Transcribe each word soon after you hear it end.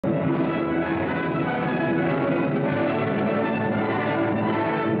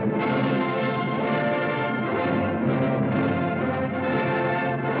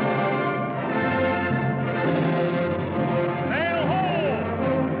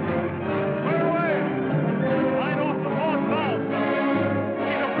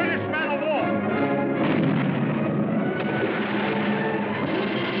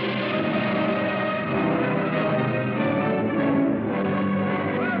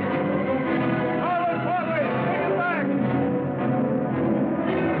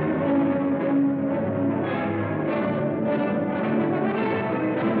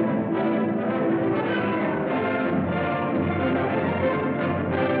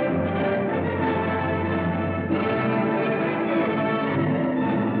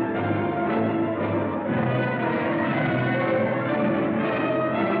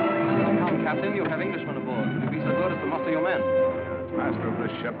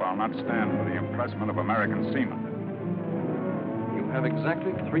I'll not stand for the impressment of American seamen. You have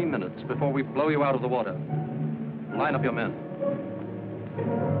exactly 3 minutes before we blow you out of the water. Line up your men.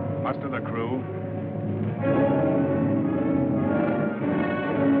 Muster the crew.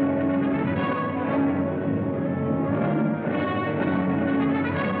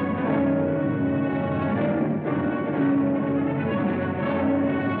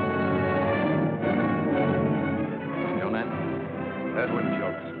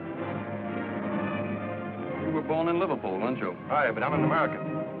 Born in Liverpool, weren't you? Aye, but I'm an American.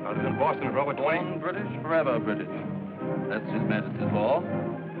 I lived in Boston with Robert Twain. Born British, forever British. That's His Majesty's law.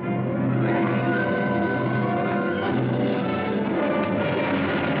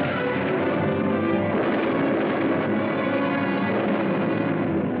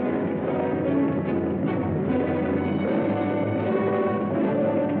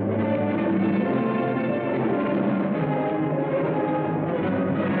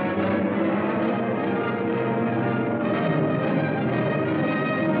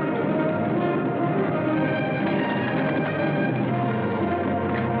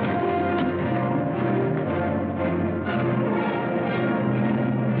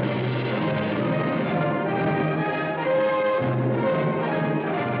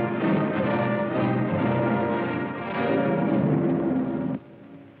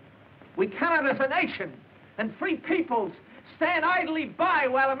 As a nation and free peoples stand idly by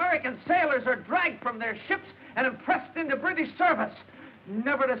while American sailors are dragged from their ships and impressed into British service,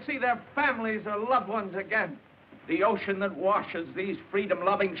 never to see their families or loved ones again. The ocean that washes these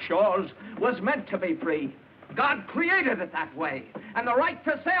freedom-loving shores was meant to be free. God created it that way, and the right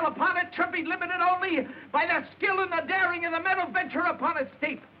to sail upon it should be limited only by the skill and the daring of the men who venture upon its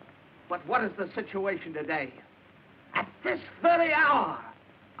deep. But what is the situation today? At this very hour,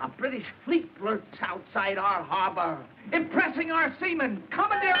 a British fleet lurks outside our harbor, impressing our seamen,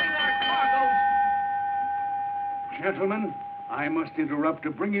 commandeering our cargoes. Gentlemen, I must interrupt to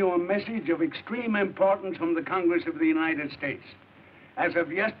bring you a message of extreme importance from the Congress of the United States. As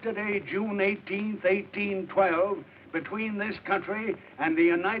of yesterday, June 18th, 1812, between this country and the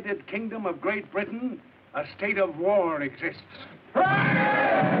United Kingdom of Great Britain, a state of war exists.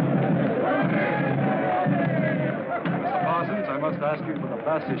 I must ask you for the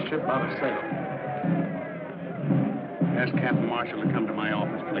fastest ship out of sail. Ask Captain Marshall to come to my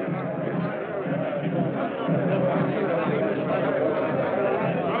office, please.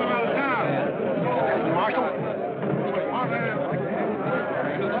 Captain Marshall?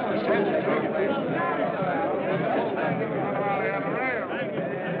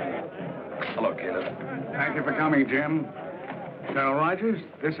 Hello, Caleb. Thank you for coming, Jim. Colonel Rogers,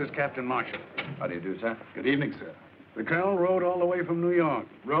 this is Captain Marshall. How do you do, sir? Good evening, sir. The Colonel rode all the way from New York.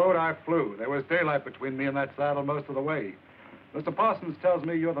 Rode, I flew. There was daylight between me and that saddle most of the way. Mr. Parsons tells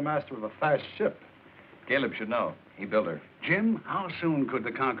me you're the master of a fast ship. Caleb should know. He built her. Jim, how soon could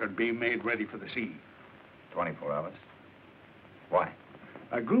the Concord be made ready for the sea? 24 hours. Why?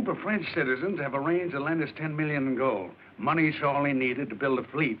 A group of French citizens have arranged to lend us $10 million in gold. Money sorely needed to build a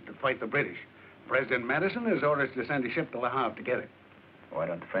fleet to fight the British. President Madison has orders to send a ship to Le Havre to get it. Why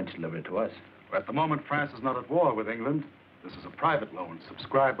don't the French deliver it to us? At the moment, France is not at war with England. This is a private loan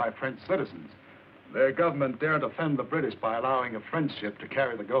subscribed by French citizens. Their government daren't offend the British by allowing a French ship to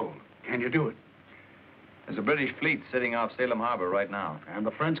carry the gold. Can you do it? There's a British fleet sitting off Salem Harbor right now. And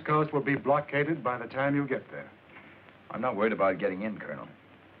the French coast will be blockaded by the time you get there. I'm not worried about getting in, Colonel.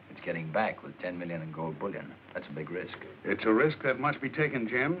 It's getting back with 10 million in gold bullion. That's a big risk. It's a risk that must be taken,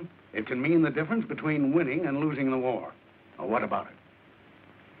 Jim. It can mean the difference between winning and losing the war. Now, what about it?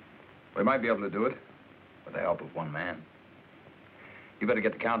 We might be able to do it, with the help of one man. You better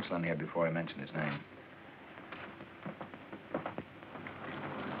get the counsel in here before I mention his name.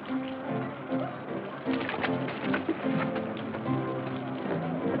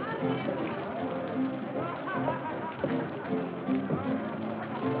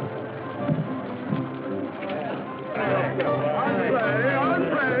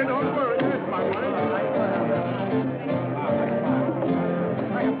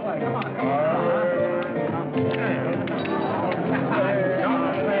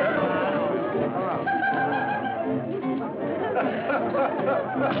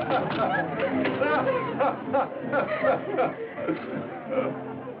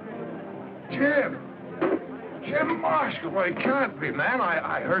 Jim Marshall, well, it can't be, man.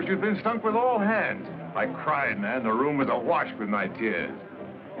 I heard you'd been stunk with all hands. I cried, man. The room was awash with my tears.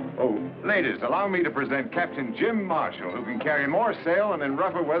 Oh, ladies, allow me to present Captain Jim Marshall, who can carry more sail and in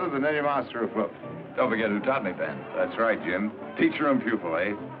rougher weather than any master afloat. Don't forget who taught me, Ben. That's right, Jim. Teacher and pupil,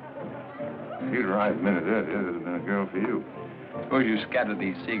 eh? If you'd arrived a minute earlier, there'd have been a girl for you. Suppose you scattered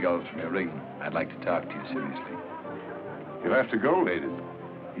these seagulls from your rigging. I'd like to talk to you seriously. You'll have to go, ladies.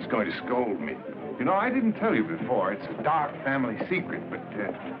 He's going to scold me. You know, I didn't tell you before. It's a dark family secret, but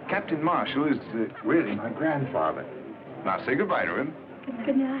Captain Marshall is really my grandfather. Now, say goodbye to him.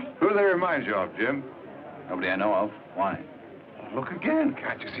 Good night. Who do they remind you of, Jim? Nobody I know of. Why? Look again.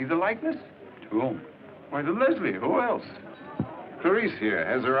 Can't you see the likeness? To whom? Why, to Leslie. Who else? Clarice here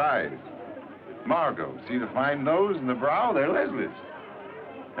has her eyes. Margot, see the fine nose and the brow? They're Leslie's.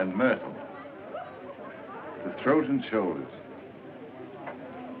 And Myrtle. The throat and shoulders.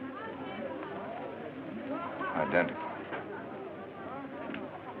 Identical.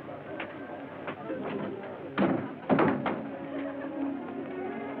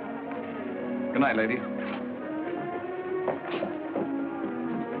 Good night, lady.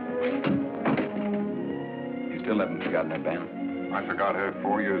 You still haven't forgotten her, Ben? I forgot her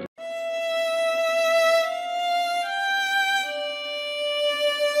 4 years.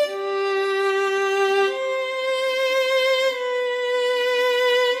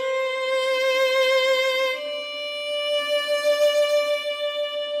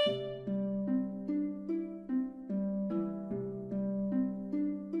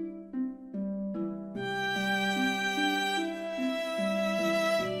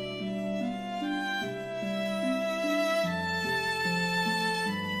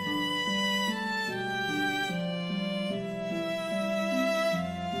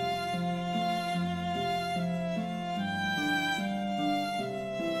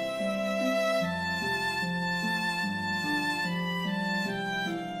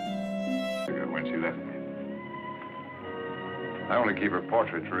 When she left me. I only keep her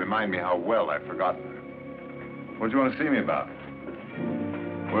portrait to remind me how well I've forgotten her. What do you want to see me about?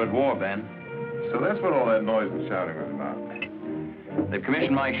 We're at war, Ben. So that's what all that noise and shouting was about. They've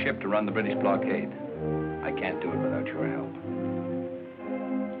commissioned my ship to run the British blockade. I can't do it without your help.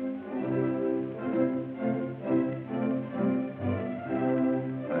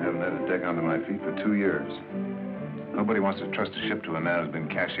 I haven't had a deck under my feet for 2 years. Nobody wants to trust a ship to a man who's been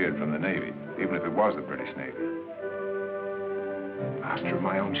cashiered from the Navy, even if it was the British Navy. Master of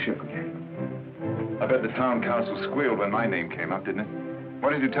my own ship again. I bet the town council squealed when my name came up, didn't it?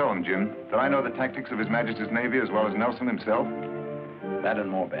 What did you tell them, Jim? That I know the tactics of His Majesty's Navy as well as Nelson himself? That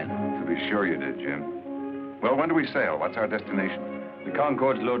and more, Ben. To be sure you did, Jim. Well, when do we sail? What's our destination? The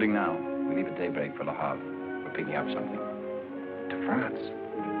Concorde's loading now. We leave at daybreak for Le Havre. We're picking up something. To France.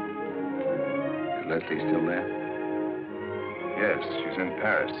 Is Leslie still there? Yes, she's in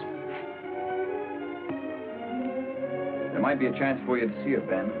Paris. There might be a chance for you to see her,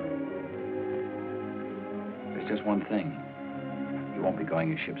 Ben. There's just one thing. You won't be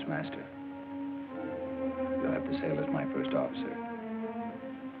going as ship's master. You'll have to sail as my first officer.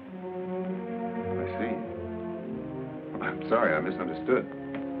 I see. I'm sorry, I misunderstood.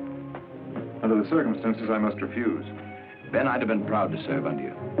 Under the circumstances, I must refuse. Ben, I'd have been proud to serve under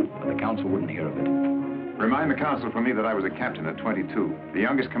you, but the council wouldn't hear of it. Remind the council for me that I was a captain at 22, the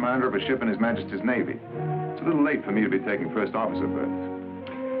youngest commander of a ship in His Majesty's Navy. It's a little late for me to be taking first officer berths.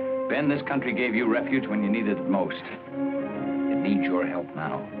 Ben, this country gave you refuge when you needed it most. It needs your help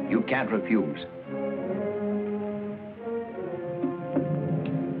now. You can't refuse.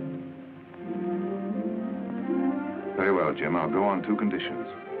 Very well, Jim. I'll go on 2 conditions.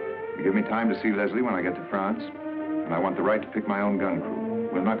 You give me time to see Leslie when I get to France, and I want the right to pick my own gun crew.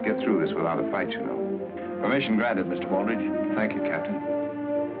 We'll not get through this without a fight, you know. Permission granted, Mr. Baldridge. Thank you, Captain.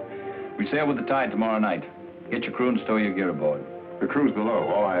 We sail with the tide tomorrow night. Get your crew and stow your gear aboard. The crew's below.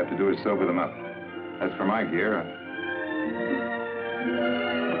 All I have to do is sober them up. As for my gear,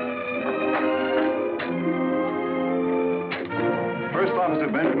 First Officer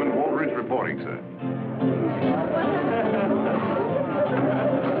Benjamin Baldridge reporting, sir.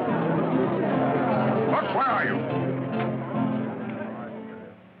 Look, where are you?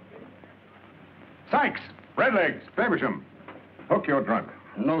 Sykes, Redlegs, Faversham. Hook, you're drunk.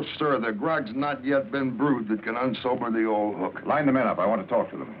 No, sir. The grog's not yet been brewed that can unsober the old hook. Line the men up. I want to talk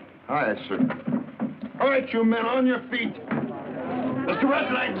to them. Aye, sir. All right, you men, on your feet. Mr.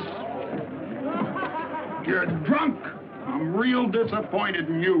 Redlegs! You're drunk. I'm real disappointed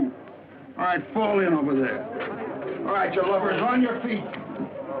in you. All right, fall in over there. All right, you lovers, on your feet.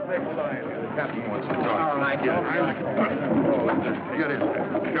 The captain wants to talk. All right, get in.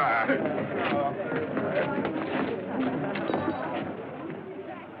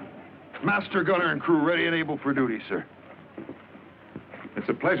 Master gunner and crew ready and able for duty, sir. It's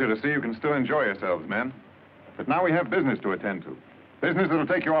a pleasure to see you can still enjoy yourselves, men. But now we have business to attend to. Business that'll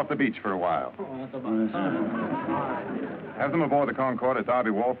take you off the beach for a while. Have them aboard the Concorde at Derby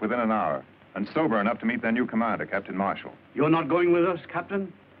Wharf within an hour. and sober enough to meet their new commander, Captain Marshall. You're not going with us,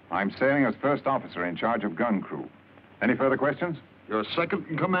 Captain? I'm sailing as first officer in charge of gun crew. Any further questions? You're second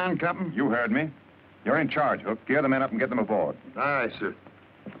in command, Captain? You heard me. You're in charge, Hook. Gear the men up and get them aboard. Aye, sir.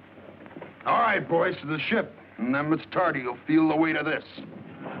 All right, boys, to the ship. And then Miss Tardy, you'll feel the weight of this.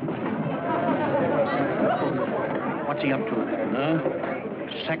 What's he up to? Huh?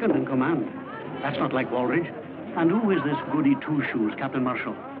 Second in command. That's not like Walridge. And who is this goody two-shoes, Captain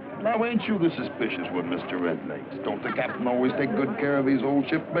Marshall? Now, ain't you the suspicious one, Mr. Redlegs? Don't the captain always take good care of his old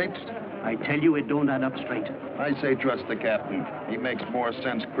shipmates? I tell you, it don't add up straight. I say trust the captain. He makes more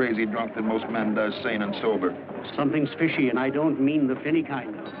sense crazy drunk than most men does sane and sober. Something's fishy, and I don't mean the finny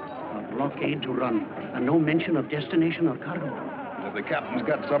kind. A blockade to run, and no mention of destination or cargo. If the captain's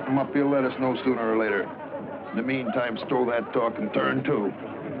got something up, he'll let us know sooner or later. In the meantime, stow that talk and turn to.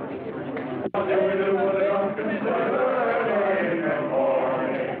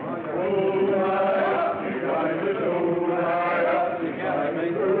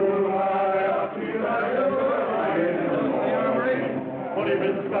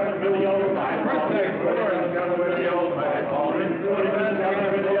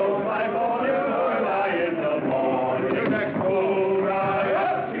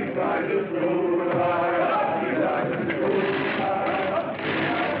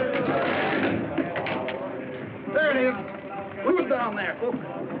 Down there. Oh,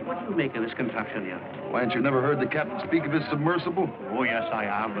 what do you make of this contraption here? Why, ain't you never heard the captain speak of his submersible? Oh, yes, I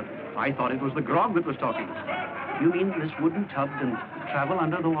have, but I thought it was the grog that was talking. You mean this wooden tub can travel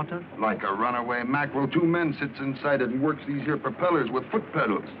under the water? Like a runaway mackerel, 2 men sits inside it and works these here propellers with foot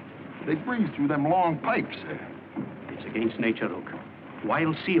pedals. They breathe through them long pipes. It's against nature, Hook.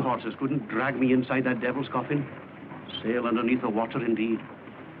 Wild seahorses couldn't drag me inside that devil's coffin. Sail underneath the water, indeed.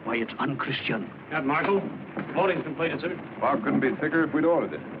 Why, it's unchristian. Captain Marshall, loading's completed, sir. Fog couldn't be thicker if we'd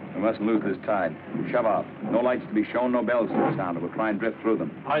ordered it. We mustn't lose this tide. Shove off. No lights to be shown, no bells to be sounded. We'll try and drift through them.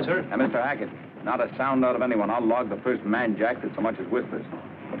 Aye, sir. And Mr. Hackett, not a sound out of anyone. I'll log the first man jack that so much as whispers.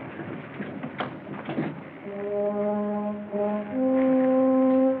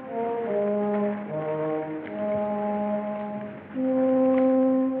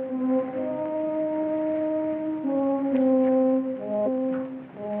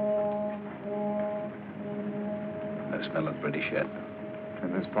 No smell of British yet.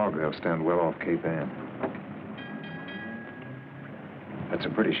 In this fog, they'll stand well off Cape Ann. That's a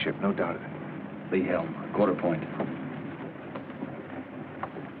British ship, no doubt of it. Lee helm, quarter point.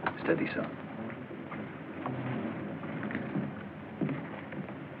 Steady, son.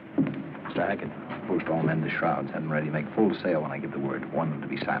 Mr. Hackett, post all men to shrouds. Have them ready to make full sail when I give the word. Warn them to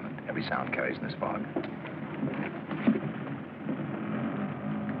be silent. Every sound carries in this fog.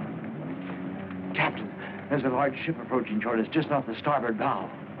 Captain, there's a large ship approaching toward us just off the starboard bow.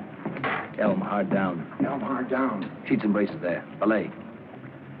 Helm hard down. Helm hard down. Sheets and braces there. Belay.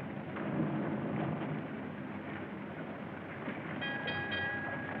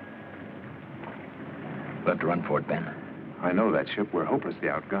 We'll have to run for it, Ben. I know that ship. We're hopelessly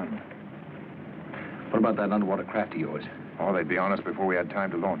outgunned. What about that underwater craft of yours? Oh, they'd be on us before we had time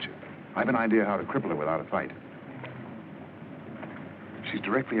to launch it. I've an idea how to cripple her without a fight. She's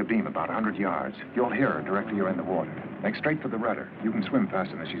directly abeam, about 100 yards. You'll hear her directly you're in the water. Make straight for the rudder. You can swim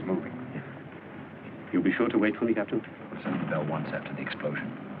faster than she's moving. You'll be sure to wait for me, Captain? We'll send the bell once after the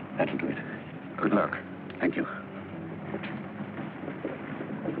explosion. That'll do it. Good luck. Thank you.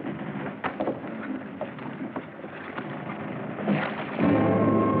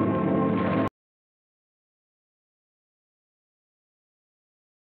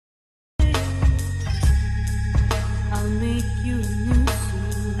 I'll make you a new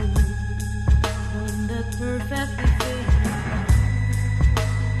suit, one that perfectly fits.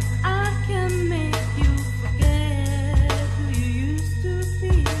 I can make you forget who you used to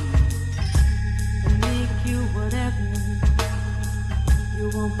be, and make you whatever you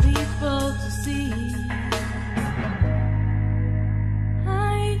want people to see.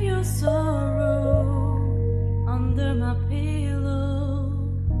 Hide your sorrow under my pillow.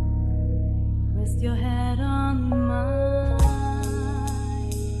 Rest your head on mine.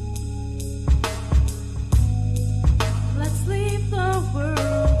 Let's leave the world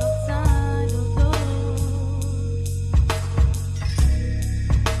outside the doors,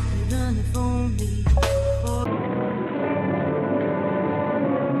 even if only for.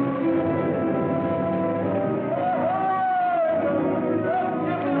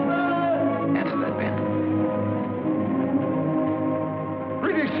 Answer that, Ben.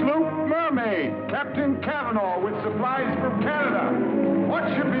 British sloop Mermaid, Captain Cavanaugh with supplies from Canada. What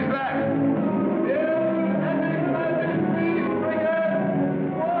ship is that?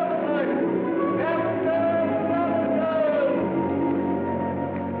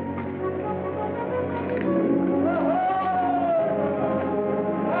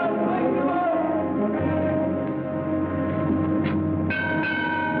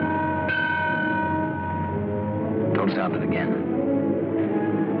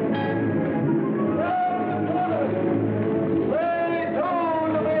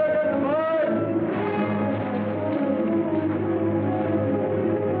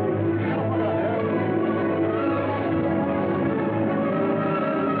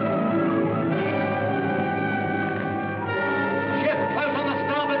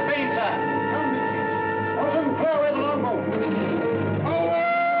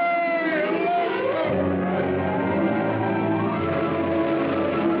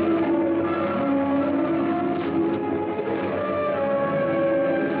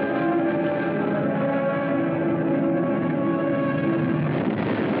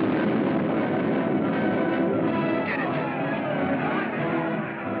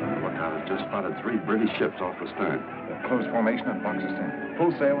 just spotted 3 British ships off the stern. Close formation and box us in.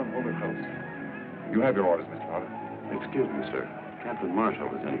 Full sail and hold her close. You have your orders, Mr. Potter. Excuse me, sir. Captain Marshall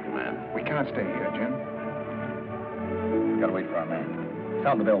is in command. We can't stay here, Jim. We gotta wait for our man.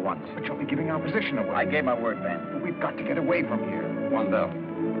 Sound the bell once. But you'll be giving our position away. I gave my word, Ben. We've got to get away from here. One bell.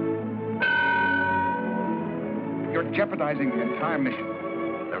 You're jeopardizing the entire mission.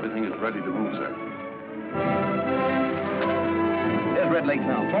 Everything is ready to move, sir. There's Red Lake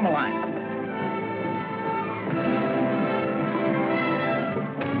now. Form a line.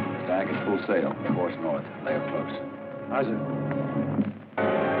 Stag is full sail. Course north. Lay her close. Aye, sir.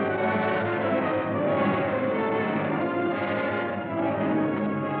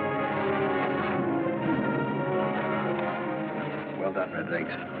 Well done, Red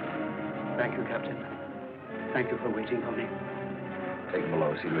Lakes. Thank you, Captain. Thank you for waiting for me. Take him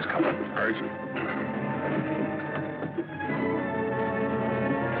below. See to his cover. Aye, sir.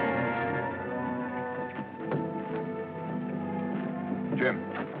 Jim.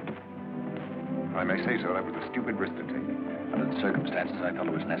 If I may say so, that was a stupid risk to take. Under the circumstances, I felt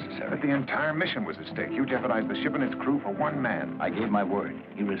it was necessary. But the entire mission was at stake. You jeopardized the ship and its crew for one man. I gave my word.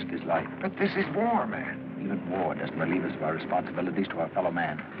 He risked his life. But this is war, man. Even war doesn't relieve us of our responsibilities to our fellow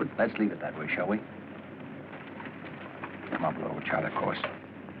man. But let's leave it that way, shall we? Come on below. Chart our course.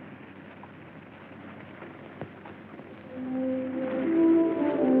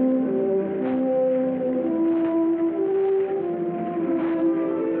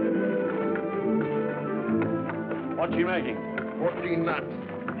 What's she making? 14 knots.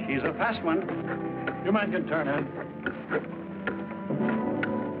 She's a fast one. Your man can turn in.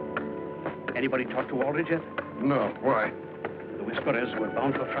 Anybody talk to Aldridge yet? No, why? The whisper is we're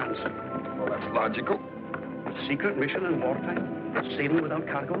bound for France. Well, that's logical. A secret mission in wartime? Sailing without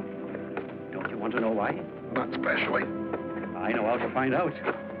cargo? Don't you want to know why? Not specially. I know how to find out.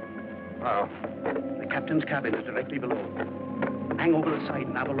 How? The captain's cabin is directly below. Hang over the side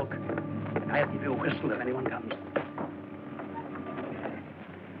and have a look. I'll give you a whistle if anyone comes.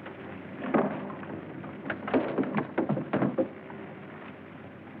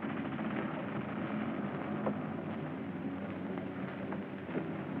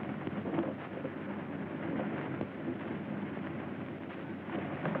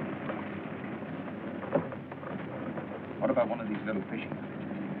 What about one of these little fishing?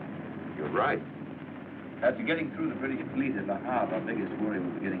 You're right. After getting through the British fleet at Le Havre, our biggest worry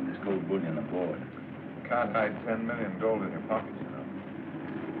was getting this gold bullion aboard. Can't hide 10 million gold in your pockets, you know.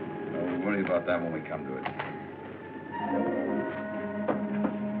 No, we'll worry about that when we come to it.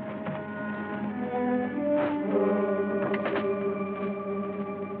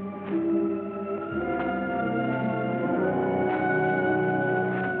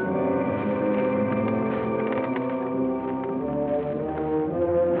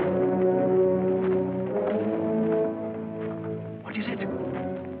 What is it?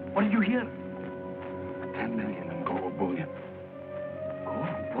 What did you hear? 10 million in gold bullion.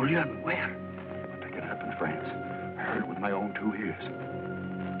 Gold bullion? Where? Picking it up in France. I heard it with my own 2 ears.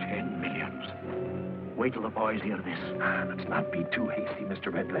 10 millions. Wait till the boys hear this. Let's not be too hasty,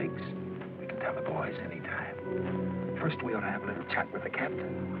 Mr. Redlegs. We can tell the boys anytime. First, we ought to have a little chat with the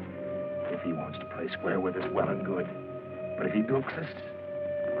captain. If he wants to play square with us, well and good. But if he bilks us,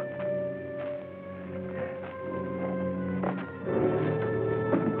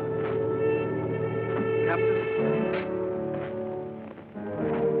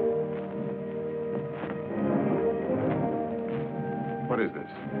 What is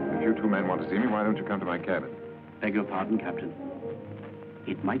this? If you 2 men want to see me, why don't you come to my cabin? Beg your pardon, Captain.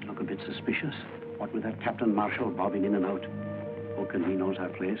 It might look a bit suspicious. What with that Captain Marshall bobbing in and out. Hook and he knows our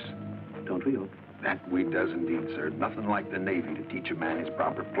place. Don't we, Hook? that we does indeed, sir. Nothing like the Navy to teach a man his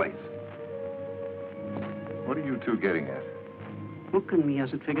proper place. What are you 2 getting at? Hook and me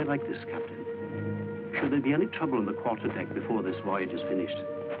has it figured like this, Captain. Should there be any trouble on the quarterdeck before this voyage is finished,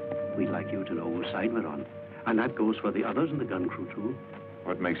 we'd like you to know whose side we're on. And that goes for the others in the gun crew, too.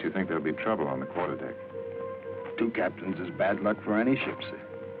 What makes you think there'll be trouble on the quarterdeck? 2 captains is bad luck for any ship, sir.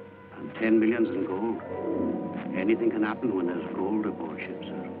 And 10 millions in gold. Anything can happen when there's gold aboard ship,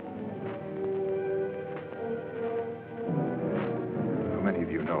 sir. How many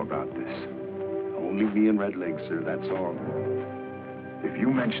of you know about this? Only me and Redlegs, sir, that's all. If you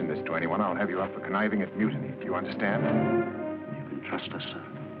mention this to anyone, I'll have you up for conniving at mutiny. Do you understand? You can trust us, sir.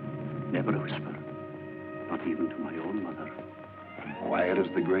 Never a whisper. Not even to my own mother. Quiet as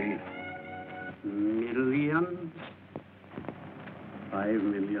the grave. Millions. 5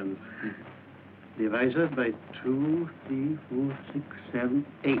 million. Divided by 2, 3, 4, 6, 7,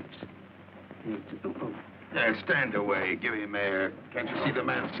 8. 8. Oh, Yeah, stand away. Give him air. Can't you see the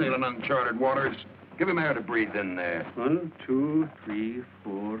man sailing uncharted waters? Give him air to breathe in there. 1, 2, 3,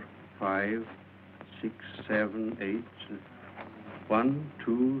 4, 5, 6, 7, 8. 1,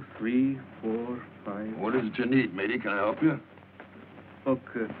 2, 3, 4, 5. What is it you need, matey? Can I help you? Look,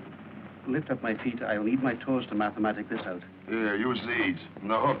 lift up my feet. I'll need my toes to mathematic this out. Here, use these. And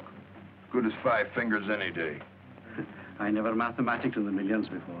the hook. Good as 5 fingers any day. I never mathematiced in the millions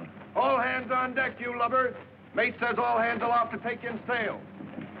before. All hands on deck, you lubbers. Mate says all hands aloft to take in sail.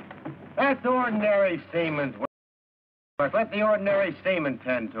 That's ordinary seaman's work. Let the ordinary seaman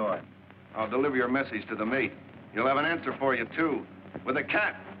tend to it. I'll deliver your message to the mate. He'll have an answer for you, too. With a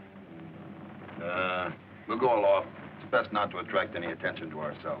cat. We'll go aloft. It's best not to attract any attention to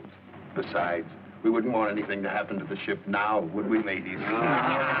ourselves. Besides, we wouldn't want anything to happen to the ship now, would we, mateys?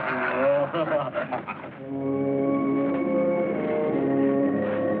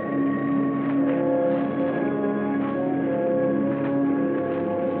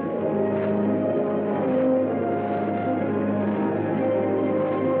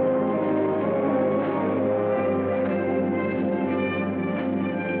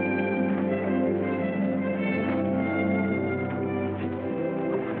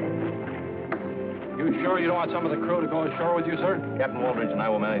 You don't want some of the crew to go ashore with you, sir? Captain Waldridge and I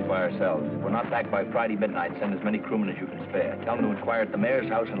will manage by ourselves. If we're not back by Friday midnight, send as many crewmen as you can spare. Tell them to inquire at the mayor's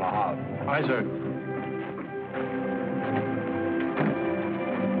house in La Havre. Aye, sir.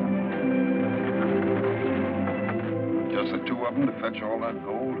 Just the 2 of them to fetch all that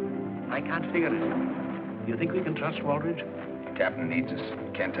gold? I can't figure it. You think we can trust Waldridge? The captain needs us.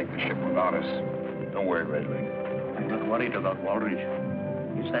 Can't take the ship without us. Don't worry, Redleg. I'm not worried about Waldridge.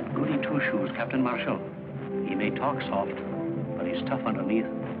 It's that goody two-shoes, Captain Marshall. He may talk soft, but he's tough underneath.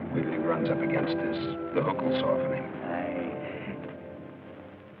 Wait till he runs up against us. The hook will soften him.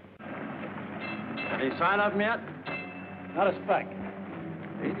 Any sign of him yet? Not a speck.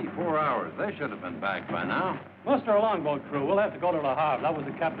 84 hours. They should have been back by now. Muster a longboat crew. We'll have to go to Le Havre. That was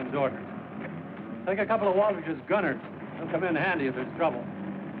the captain's order. Take a couple of Waldridge's gunners. They'll come in handy if there's trouble.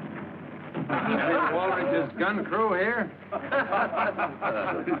 Waldridge's gun crew here?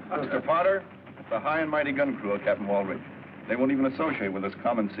 Mr. Potter, the high and mighty gun crew of Captain Waldridge. They won't even associate with us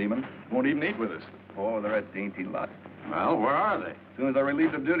common seamen. Won't even eat with us. Oh, they're a dainty lot. Well, where are they? As soon as they're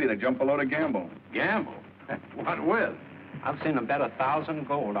relieved of duty, they jump below to gamble. Gamble? What with? I've seen them bet 1,000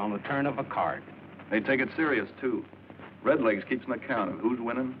 gold on the turn of a card. They take it serious, too. Redlegs keeps an account of who's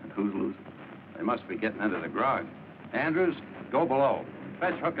winning and who's losing. They must be getting into the grog. Andrews, go below.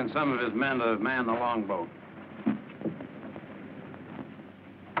 Fetch Hook and some of his men to man the longboat.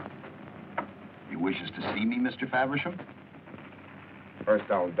 He wishes to see me, Mr. Faversham? First,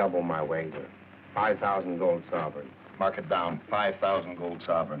 I'll double my wager. 5,000 gold sovereigns. Mark it down, 5,000 gold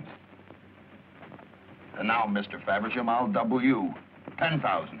sovereigns. And now, Mr. Faversham, I'll double you.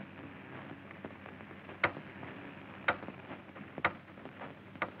 10,000.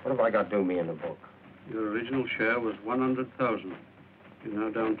 What have I got due me in the book? Your original share was 100,000. You're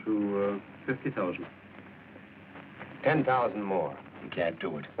now down to 50,000. 10,000 more. You can't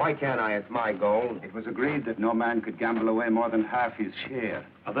do it. Why can't I? It's my gold. It was agreed that no man could gamble away more than half his share.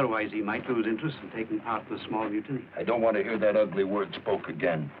 Otherwise, he might lose interest in taking part in the small mutiny. I don't want to hear that ugly word spoke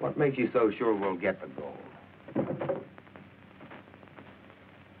again. What makes you so sure we'll get the gold?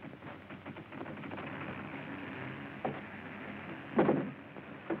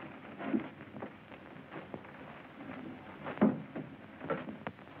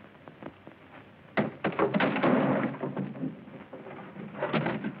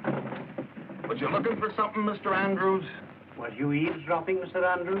 Was you looking for something, Mr. Andrews? Were you eavesdropping, Mr.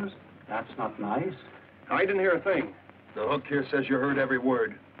 Andrews? That's not nice. I didn't hear a thing. The hook here says you heard every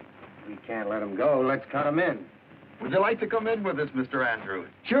word. We can't let him go. Let's cut him in. Would you like to come in with us, Mr. Andrews?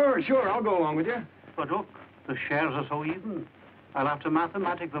 Sure, I'll go along with you. But look, the shares are so even. I'll have to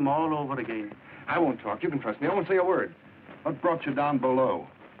mathematic them all over again. I won't talk. You can trust me. I won't say a word. What brought you down below?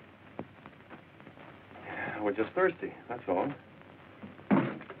 We're just thirsty, that's all.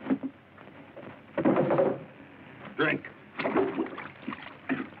 Drink.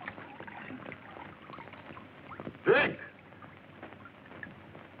 Drink!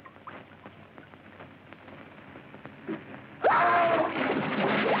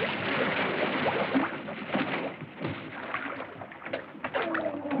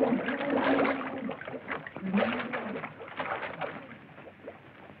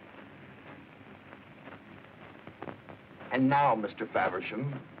 And now, Mr.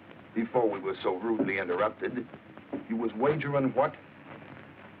 Faversham, before we were so rudely interrupted, you was wagering what?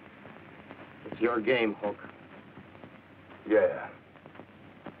 It's your game, Hook. Yeah.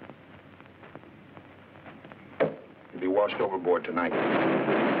 be washed overboard tonight.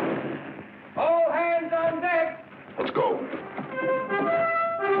 All hands on deck! Let's go.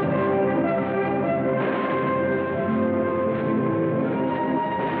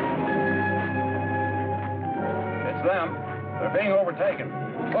 It's them. They're being overtaken.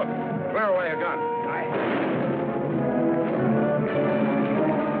 Look, clear away your gun.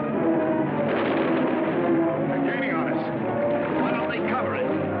 They're gaining on us. Why don't they cover it?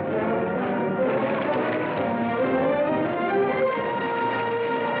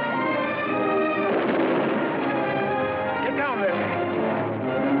 Get down there.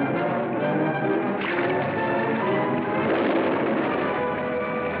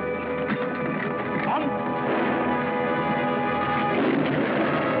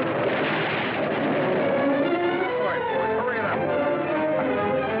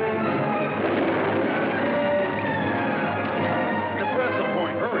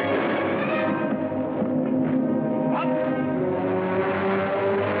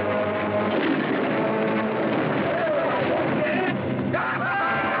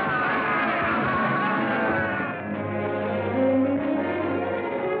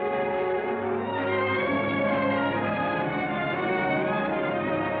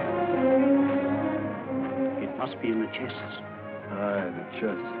 Must be in the chests. Aye, the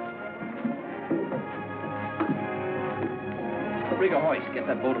chest. Rig a hoist. Get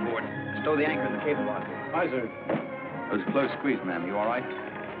that boat aboard. Stow the anchor in the cable lock. Aye, sir. It was a close squeeze, ma'am. You all right?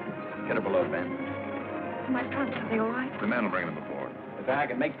 Get her below, Ben. My trunks, are they all right? The men will bring them aboard. The bag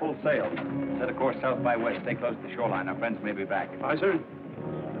and make full sail. Set a course south by west. Stay close to the shoreline. Our friends may be back. Aye, sir.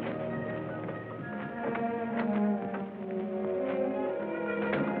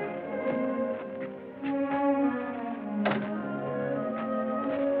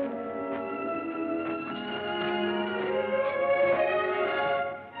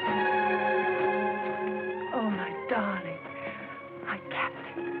 Oh, my darling. My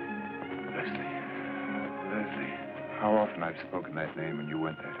captain. Leslie. How often I've spoken that name and you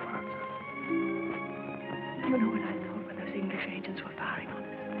went there to answer. You know what I thought when those English agents were firing on us?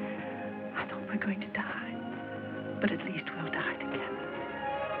 I thought we're going to die. But at least we'll die together.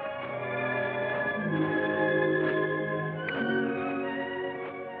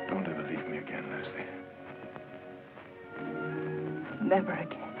 Don't ever leave me again, Leslie. Never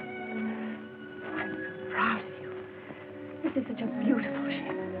again. I'm so proud of you. This is such a beautiful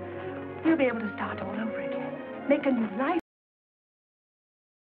ship. We'll be able to start all over again. Make a new life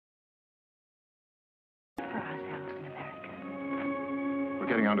for ourselves in America. We're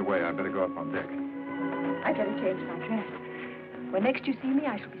getting underway. I better go up on deck. I better change my dress. When next you see me,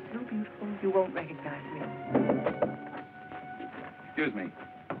 I shall be so beautiful you won't recognize me. Excuse me.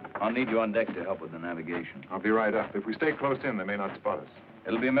 I'll need you on deck to help with the navigation. I'll be right up. If we stay close in, they may not spot us.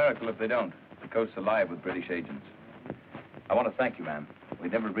 It'll be a miracle if they don't. The coast's alive with British agents. I want to thank you, ma'am.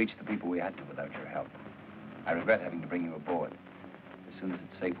 We'd never reached the people we had to without your help. I regret having to bring you aboard. As soon as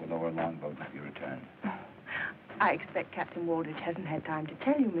it's safe, we'll lower a longboat and have you returned. I expect Captain Waldridge hasn't had time to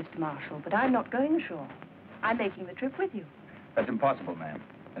tell you, Mr. Marshall, but I'm not going ashore. I'm making the trip with you. That's impossible, ma'am.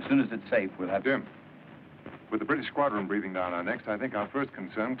 As soon as it's safe, we'll have... Jim, with the British squadron breathing down our necks, I think our first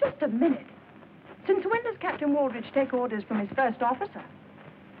concern... Just a minute. Since when does Captain Waldridge take orders from his first officer?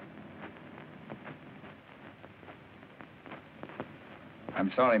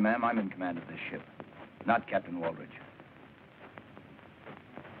 I'm sorry, ma'am. I'm in command of this ship, not Captain Waldridge.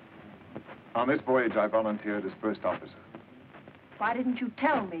 On this voyage, I volunteered as first officer. Why didn't you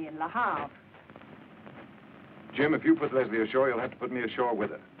tell me in Le Havre? Jim, if you put Leslie ashore, you'll have to put me ashore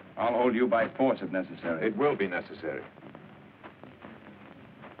with her. I'll hold you by force if necessary. It will be necessary.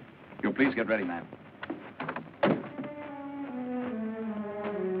 You'll please get ready, ma'am.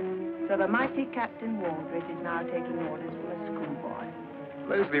 So the mighty Captain Waldridge is now taking orders from a schoolboy.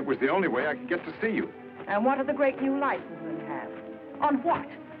 Leslie, it was the only way I could get to see you. And what are the great new licenses have? On what?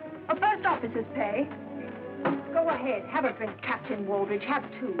 A first officer's pay? Go ahead, have a drink, Captain Waldridge. Have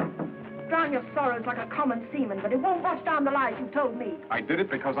two. Drown your sorrows like a common seaman, but it won't wash down the lies you told me. I did it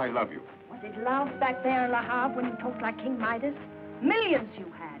because I love you. Was it love back there in Le Havre when you talked like King Midas? Millions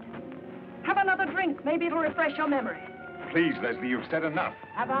you had. Have another drink. Maybe it'll refresh your memory. Please, Leslie, you've said enough.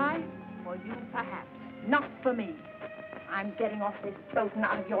 Have I? For you, perhaps. Not for me. I'm getting off this boat and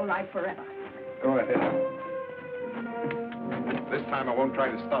out of your life forever. Go ahead. This time I won't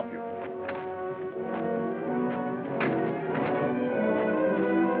try to stop you.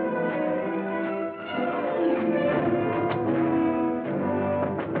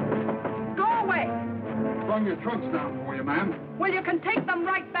 Go away. Flung your trunks down for you, ma'am. Well, you can take them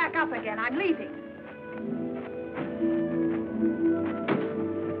right back up again. I'm leaving.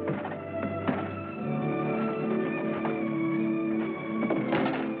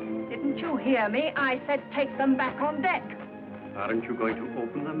 you hear me? I said take them back on deck. Aren't you going to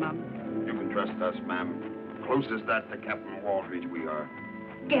open them, ma'am? You can trust us, ma'am. Close as that to Captain Waldridge we are.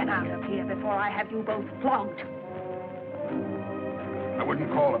 Get out of here before I have you both flogged. I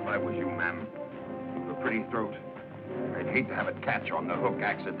wouldn't call if I was you, ma'am. You've a pretty throat. I'd hate to have it catch on the hook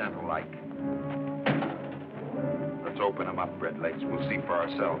accidental-like. Let's open them up, Redlegs. We'll see for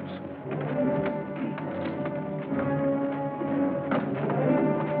ourselves.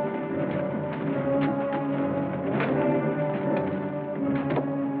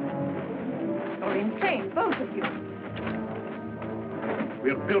 You're insane, both of you.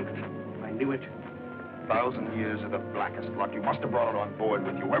 We're bilked. I knew it. 1,000 years of the blackest luck. You must have brought it on board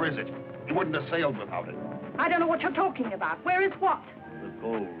with you. Where is it? You wouldn't have sailed without it. I don't know what you're talking about. Where is what? The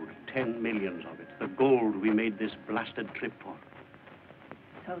gold. 10 millions of it. The gold we made this blasted trip for.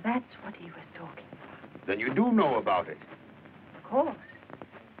 So that's what he was talking about. Then you do know about it. Of course.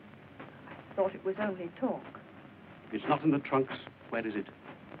 I thought it was only talk. It's not in the trunks. Where is it?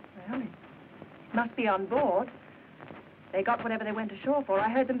 Well, it must be on board. They got whatever they went ashore for. I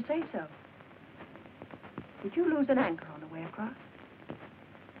heard them say so. Did you lose an anchor on the way across?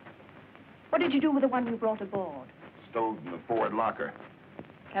 What did you do with the one you brought aboard? Stowed in the forward locker.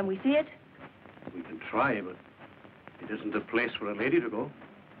 Can we see it? We can try, but it isn't a place for a lady to go.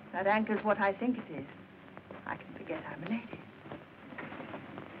 That anchor's what I think it is. I can forget I'm a lady.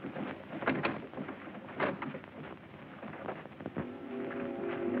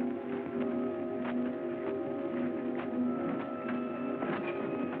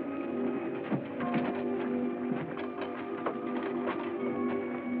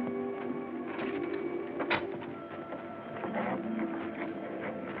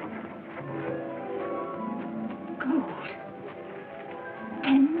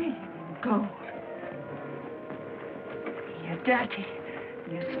 Dirty.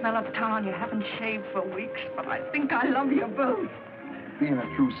 You smell of tar and you haven't shaved for weeks, but I think I love you both. Being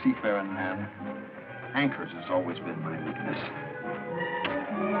a true seafaring man, anchors has always been my weakness.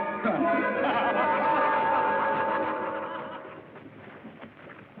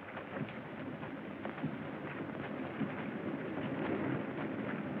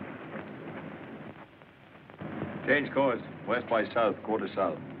 Change course. West by south, quarter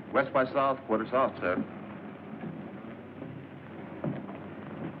south. West by south, quarter south, sir.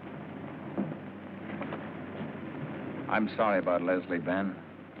 I'm sorry about Leslie, Ben.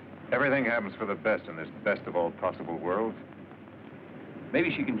 Everything happens for the best in this best of all possible worlds. Maybe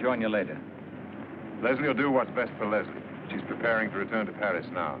she can join you later. Leslie will do what's best for Leslie. She's preparing to return to Paris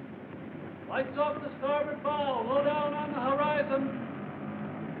now. Lights off the starboard bow. Low down on the horizon.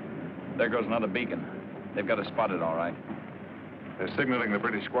 There goes another beacon. They've got us spotted, all right. They're signaling the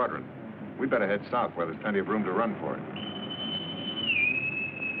British squadron. We'd better head south where there's plenty of room to run for it.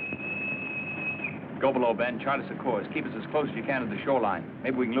 Go below, Ben. Chart us a course. Keep us as close as you can to the shoreline.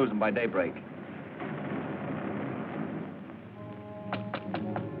 Maybe we can lose them by daybreak.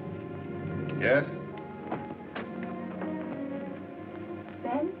 Yes?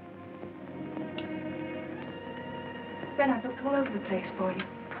 Ben? Ben, I've looked all over the place for you.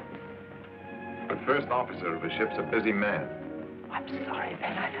 The first officer of the ship's a busy man. I'm sorry,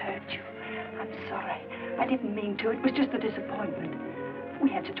 Ben. I've hurt you. I'm sorry. I didn't mean to. It was just the disappointment. We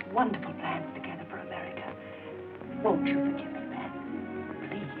had such wonderful plans together for America. Won't you forgive me, Ben?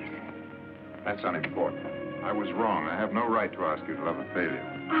 Please. That's unimportant. I was wrong. I have no right to ask you to love a failure.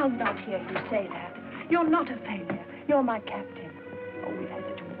 I'll not hear you say that. You're not a failure. You're my captain. Oh, we've had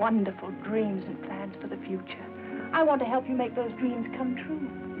such wonderful dreams and plans for the future. I want to help you make those dreams come true.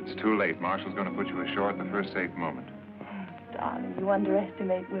 It's too late. Marshall's going to put you ashore at the first safe moment. Darling, you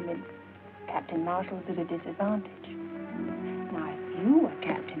underestimate women. Captain Marshall's at a disadvantage. Now, if you were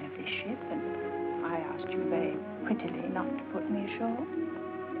captain of this ship and I asked you very prettily not to put me ashore,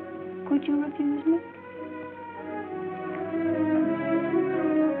 could you refuse me?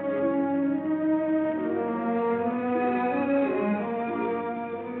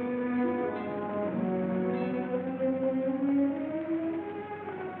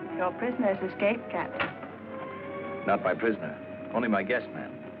 Your prisoner's escaped, Captain. Not my prisoner. Only my guest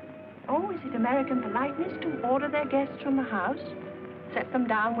man. Oh, is it American politeness to order their guests from the house? Set them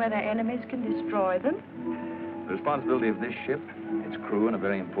down where their enemies can destroy them? The responsibility of this ship, its crew, and a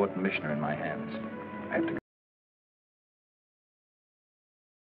very important mission are in my hands. I have to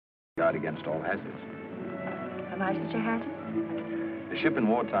guard against all hazards. Am I such a hazard? The ship in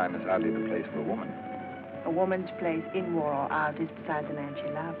wartime is hardly the place for a woman. A woman's place in war or out is beside the man she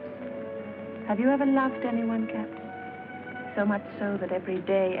loves. Have you ever loved anyone, Captain? So much so that every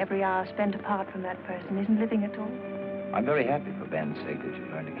day, every hour spent apart from that person isn't living at all? I'm very happy for Ben's sake that you've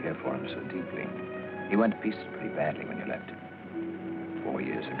learned to care for him so deeply. He went to pieces pretty badly when you left him. 4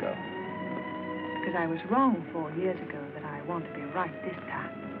 years ago. Because I was wrong 4 years ago that I want to be right this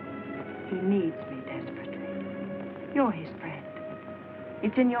time. He needs me desperately. You're his friend.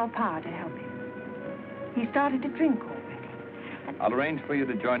 It's in your power to help him. He started to drink already. I'll arrange for you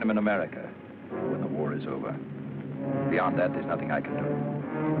to join him in America when the war is over. Beyond that, there's nothing I can do.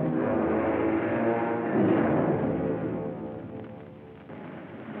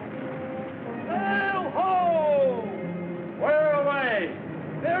 Sail ho! We're away.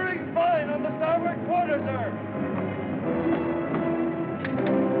 Bearing fine on the starboard quarter, sir.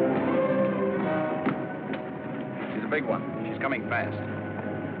 She's a big one. She's coming fast.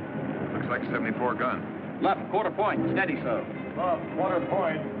 Looks like 74 gun. Left, quarter point. Steady, sir. Quarter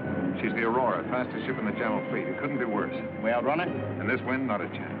point. She's the Aurora, fastest ship in the General Fleet. It couldn't be worse. We outrun it? In this wind, not a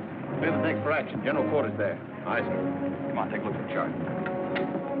chance. Clear the decks for action. General quarters there. Aye, sir. Come on, take a look at the chart.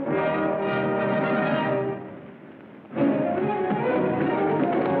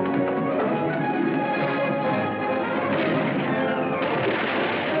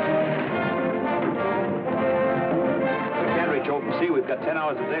 We can't reach open sea. We've got 10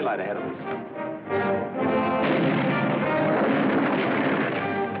 hours of daylight ahead of us.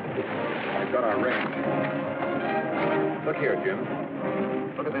 We've got our range. Look here, Jim.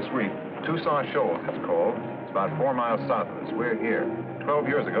 Look at this reef. Tucson Shoals, it's called. It's about 4 miles south of us. We're here. 12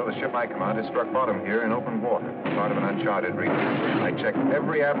 years ago, the ship I commanded struck bottom here in open water, part of an uncharted reef. I checked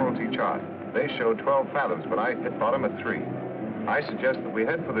every Admiralty chart. They showed 12 fathoms, but I hit bottom at 3. I suggest that we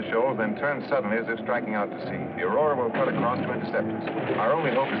head for the shoals, then turn suddenly as if striking out to sea. The Aurora will cut across to intercept us. Our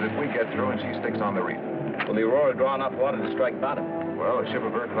only hope is that we get through and she sticks on the reef. Will the Aurora draw enough water to strike bottom? Well, a ship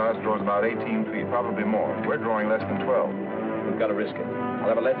of her class draws about 18 feet, probably more. We're drawing less than 12. We've got to risk it. I'll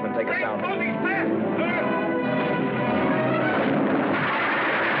have a leadsman take us down. Get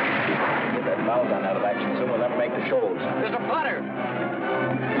that bow gun out of action soon. We'll never make the shoals. There's a flutter!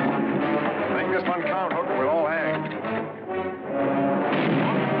 Make this one count, Hooker. We'll all hang.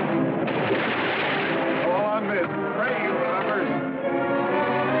 Go on, miss. Pray, you lovers.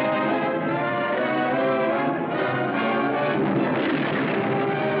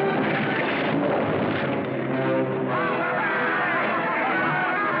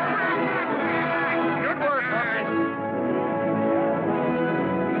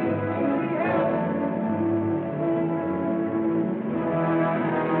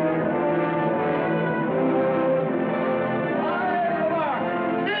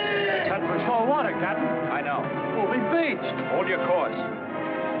 Hold your course.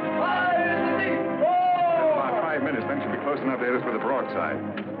 About 5 minutes, then she'll be close enough to hit us with a broadside.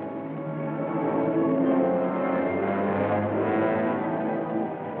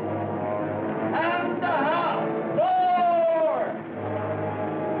 And the house! Forward!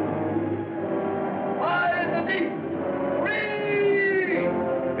 High in the deep! Free!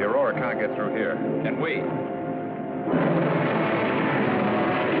 The Aurora can't get through here. Can we?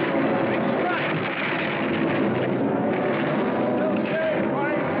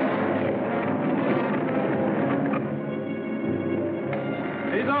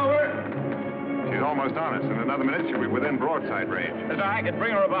 Almost on us. In another minute, she'll be within broadside range. Mr. Hackett,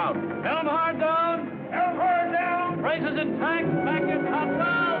 bring her about. Helm hard down! Helm hard down! Braces intact! Back your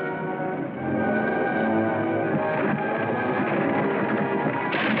topsails!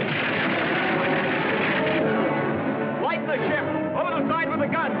 Light the ship! Over the side with the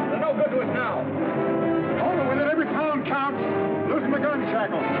gun! They're no good to us now. Over with it. Every pound counts. Loosen the gun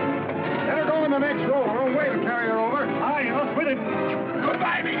shackle. Let her go in the next roll. Her own way to carry her over. Aye, you're not with it.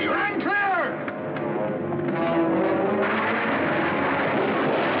 Goodbye, meteor. I'm clear!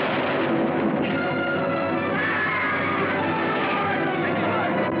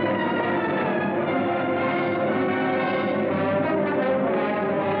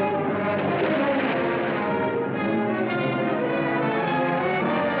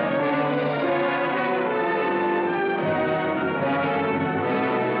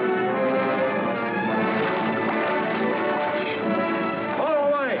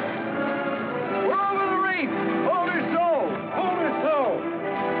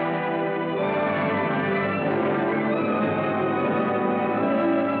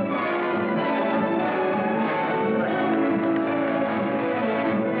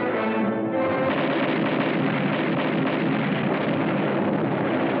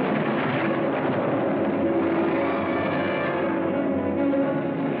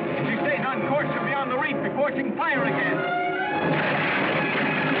 before she can fire again.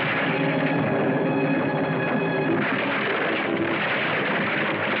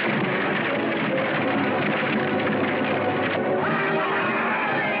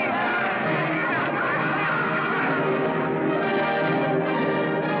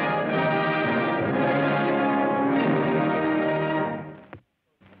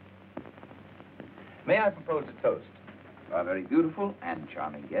 I propose a toast to our very beautiful and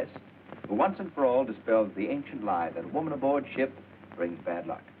charming guest, who once and for all dispels the ancient lie that a woman aboard ship brings bad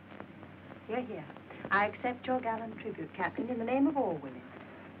luck. Here, here. I accept your gallant tribute, Captain, in the name of all women.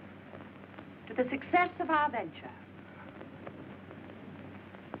 To the success of our venture.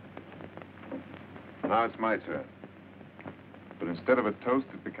 Now it's my turn. But instead of a toast,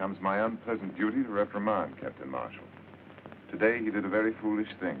 it becomes my unpleasant duty to reprimand Captain Marshall. Today, he did a very foolish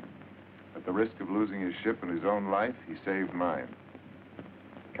thing. At the risk of losing his ship and his own life, he saved mine.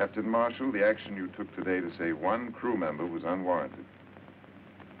 Captain Marshall, the action you took today to save one crew member was unwarranted.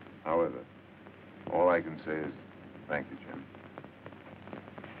 However, all I can say is thank you, Jim.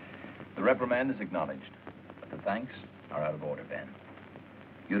 The reprimand is acknowledged, but the thanks are out of order, Ben.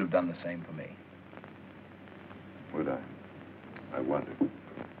 You'd have done the same for me. Would I? I wondered.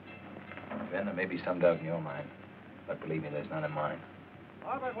 Ben, there may be some doubt in your mind, but believe me, there's none in mine.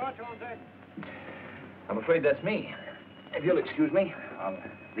 Albert, watch on deck. I'm afraid that's me. If you'll excuse me, I'll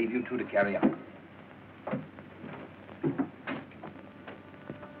leave you two to carry on.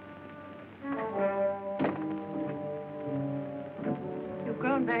 You've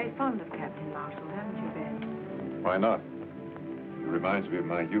grown very fond of Captain Marshall, haven't you, Ben? Why not? It reminds me of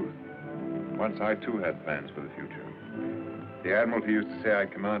my youth. Once I, too, had plans for the future. The Admiralty used to say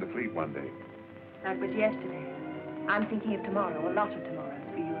I'd command a fleet one day. That was yesterday. I'm thinking of tomorrow, a lot of tomorrows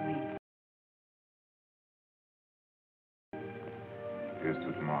for you and me. Here's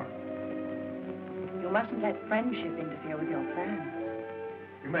to tomorrow. You mustn't let friendship interfere with your plans.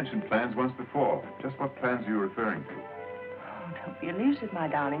 You mentioned plans once before. Just what plans are you referring to? Oh, don't be elusive, my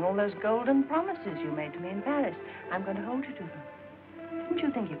darling. All those golden promises you made to me in Paris. I'm going to hold you to them. Didn't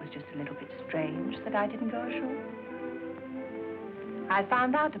you think it was just a little bit strange that I didn't go ashore? I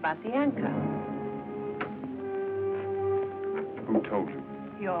found out about the anchor. Who told you?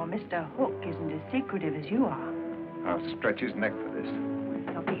 Your Mr. Hook isn't as secretive as you are. I'll stretch his neck for this.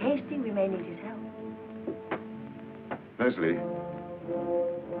 Don't be hasty. We may need his help. Leslie,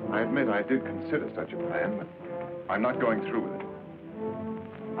 I admit I did consider such a plan, but I'm not going through with it.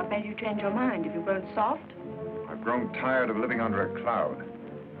 What made you change your mind? Have you grown soft? I've grown tired of living under a cloud.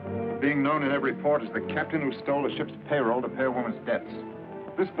 Being known in every port as the captain who stole a ship's payroll to pay a woman's debts.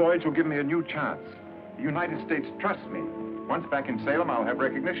 This voyage will give me a new chance. The United States trusts me. Once back in Salem, I'll have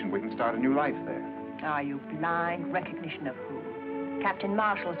recognition. We can start a new life there. Are you blind? Recognition of who? Captain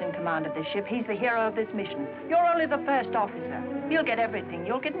Marshall's in command of this ship. He's the hero of this mission. You're only the first officer. He'll get everything.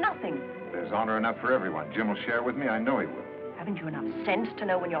 You'll get nothing. There's honor enough for everyone. Jim will share with me. I know he will. Haven't you enough sense to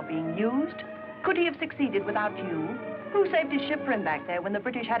know when you're being used? Could he have succeeded without you? Who saved his ship for him back there when the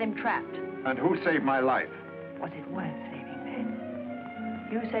British had him trapped? And who saved my life? Was it worth saving, then?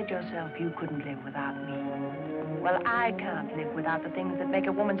 You said yourself you couldn't live without me. Well, I can't live without the things that make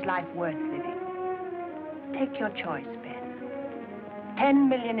a woman's life worth living. Take your choice, Ben. 10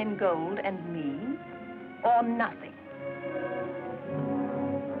 million in gold and me, or nothing.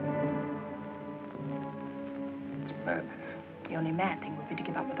 It's madness. The only mad thing would be to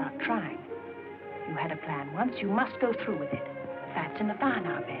give up without trying. You had a plan once, you must go through with it. The fat's in the fire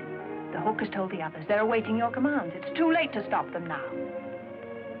now, Ben. The Hook has told the others. They're awaiting your commands. It's too late to stop them now.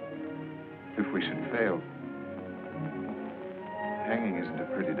 If we should fail, hanging isn't a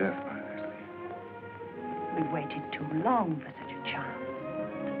pretty death, my Leslie. We've waited too long for such a chance.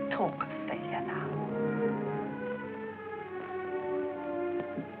 To talk of failure now.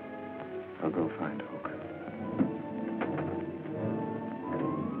 I'll go find Hook.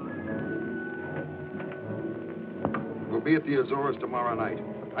 We'll be at the Azores tomorrow night.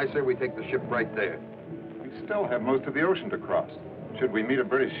 I say we take the ship right there. We still have most of the ocean to cross. Should we meet a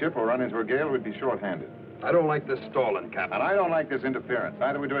British ship or run into a gale, we'd be short-handed. I don't like this stalling, Captain. And I don't like this interference.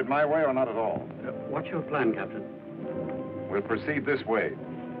 Either we do it my way or not at all. What's your plan, Captain? We'll proceed this way.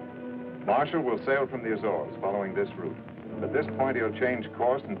 Marshall will sail from the Azores, following this route. At this point, he'll change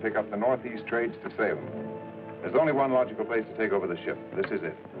course and pick up the northeast trades to Salem. There's only one logical place to take over the ship. This is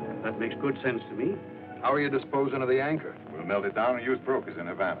it. That makes good sense to me. How are you disposing of the anchor? We'll melt it down and use brokers in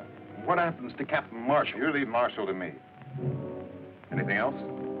Havana. What happens to Captain Marshall? You leave Marshall to me. Anything else?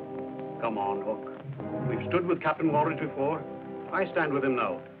 Come on, Hook. We've stood with Captain Walridge before. I stand with him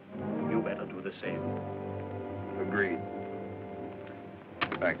now. You better do the same. Agreed.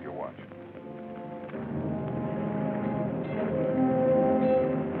 Back to your watch.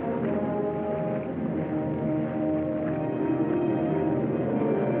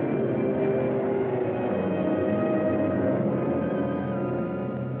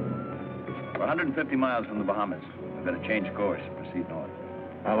 We're 150 miles from the Bahamas. We better change course and proceed north.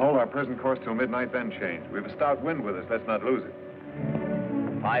 I'll hold our present course till midnight, then change. We have a stout wind with us. Let's not lose it.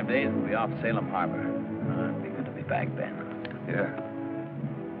 5 days, we'll be off Salem Harbor. back, Ben. Yeah.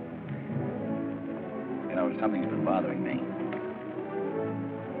 You know, something's been bothering me.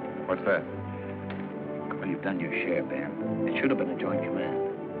 What's that? Well, you've done your share, Ben. It should have been a joint command.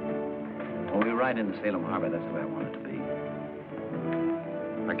 When we ride into Salem Harbor, that's the way I want it to be.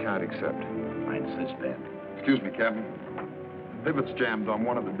 I can't accept. I insist, Ben. Excuse me, Captain. Pivot's jammed on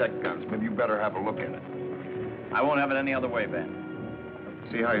one of the deck guns. Maybe you better have a look at it. I won't have it any other way, Ben.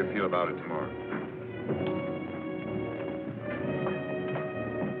 See how you feel about it tomorrow.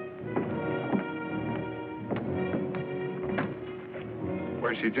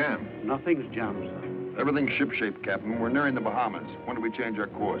 Where's she jammed? Nothing's jammed, sir. Everything's shipshape, Captain. We're nearing the Bahamas. When do we change our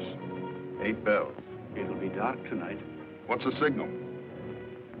course? 8 bells. It'll be dark tonight. What's the signal?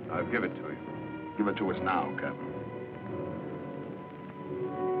 I'll give it to you. Give it to us now, Captain.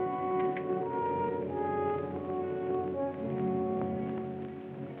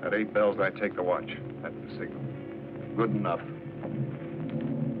 At 8 bells, I take the watch. That's the signal. Good enough.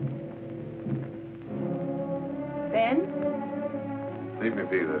 Ben, Leave me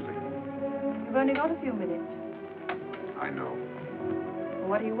be, Leslie. you've only got a few minutes. I know.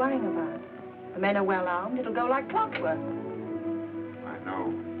 What are you worrying about? The men are well armed. It'll go like clockwork. I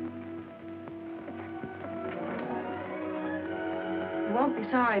know. You won't be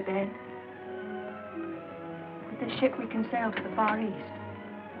sorry, Ben. With this ship, we can sail to the Far East,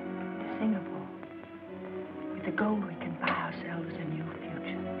 to Singapore. With the gold, we can buy ourselves a new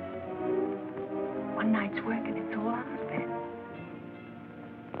future. One night's work, and it's all ours, Ben.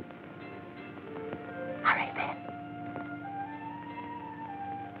 Hurry, Ben.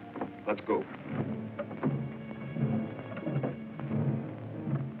 Let's go.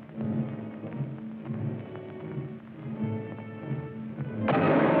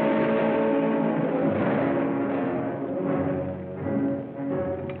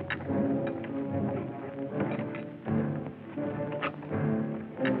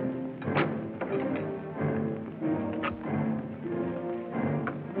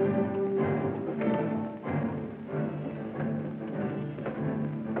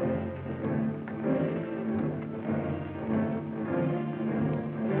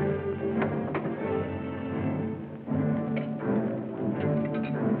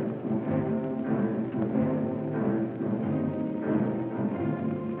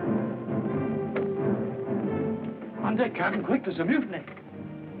 On deck, Captain. Quick, there's a mutiny.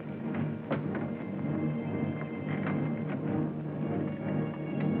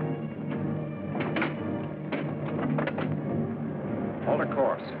 Hold a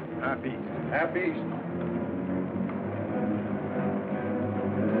course. Half east. Half east.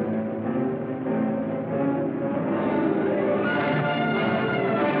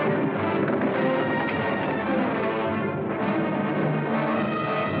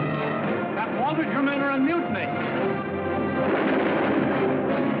 Captain Walters, your men are on mutiny.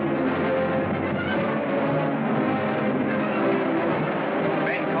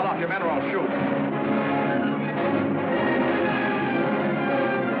 Ben, call off your men or I'll shoot.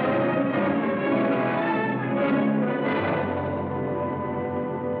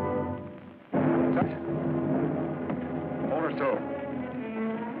 Hold her so.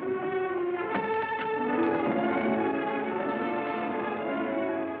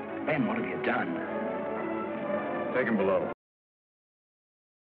 Ben, what have you done? Take him below.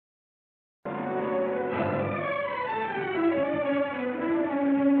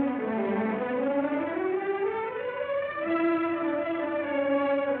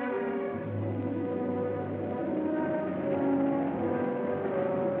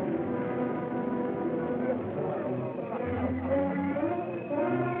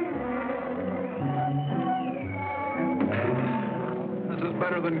 This is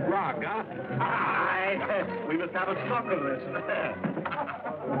better than grog, huh? We must have a stock of this.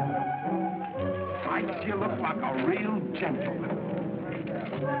 Sykes, you look like a real gentleman.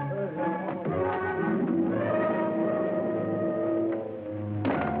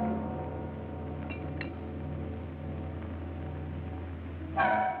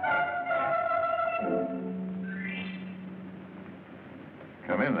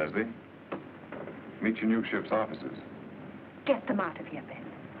 Come in, Leslie. Meet your new ship's officers. Get them out of here, Ben.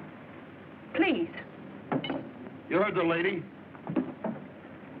 Please. You heard the lady?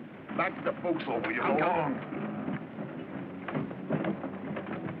 Back to the forecastle where you belong.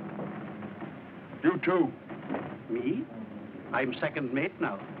 You too. Me? I'm second mate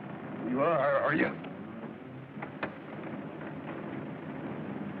now. You are you?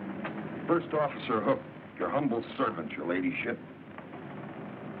 First Officer Hook, your humble servant, your ladyship.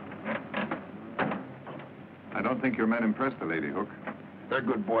 I don't think your men impressed the lady, Hook. They're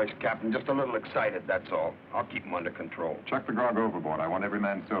good boys, Captain. Just a little excited, that's all. I'll keep them under control. Chuck the grog overboard. I want every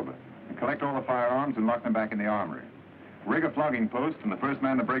man sober. And collect all the firearms and lock them back in the armory. Rig a flogging post, and the first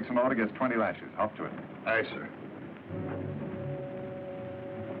man that breaks an order gets 20 lashes. Up to it. Aye, sir.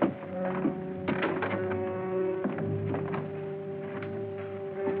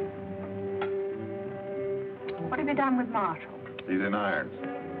 What have you done with Marshall? He's in irons.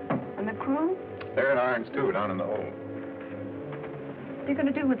 And the crew? They're in irons, too, down in the hold. What are you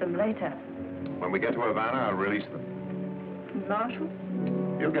going to do with them later? When we get to Havana, I'll release them. And Marshall?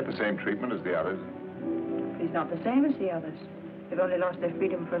 He'll get the same treatment as the others. He's not the same as the others. They've only lost their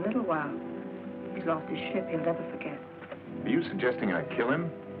freedom for a little while. He's lost his ship he'll never forget. Are you suggesting I kill him?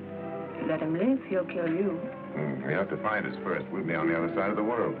 If you let him live, he'll kill you. He'll have to find us first. We'll be on the other side of the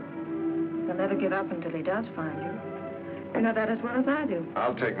world. He'll never give up until he does find you. You know that as well as I do.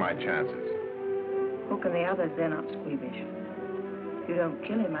 I'll take my chances. Hook and the others, they're not squeamish. If you don't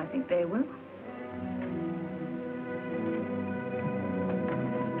kill him, I think they will.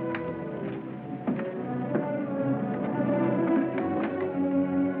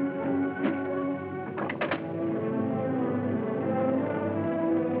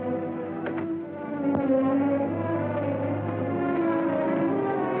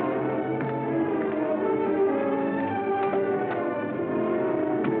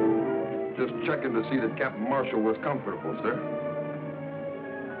 Just checking to see that Captain Marshall was comfortable, sir.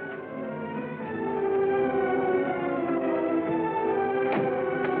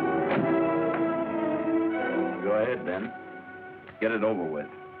 Go ahead, Ben. Get it over with.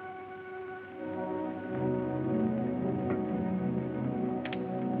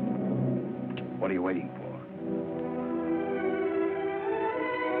 What are you waiting for?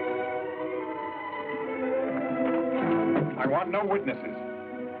 I want no witnesses.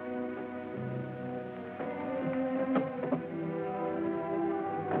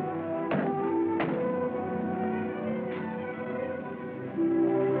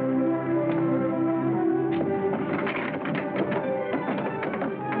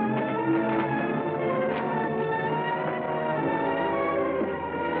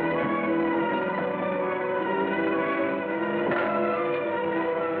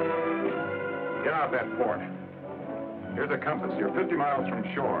 Get out that port. Here's a compass. You're 50 miles from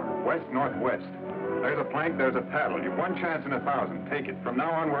shore, west-northwest. There's a plank, there's a paddle. You've one chance in 1,000. Take it. From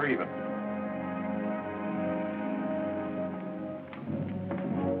now on, we're even.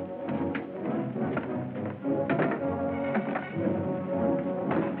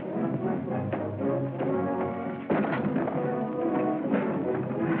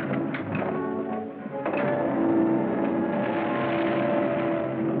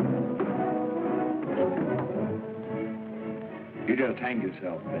 You just hang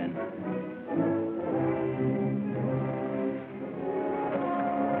yourself, Ben.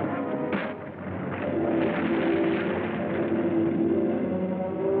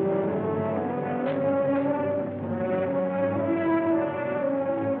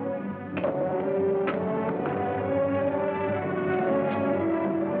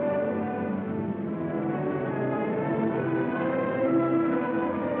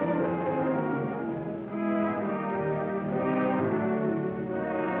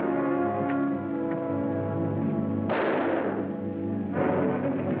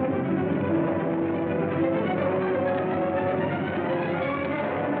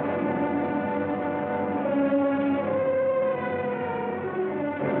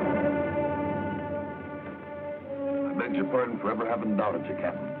 I beg your pardon for ever having doubted you,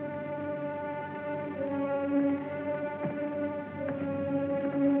 Captain.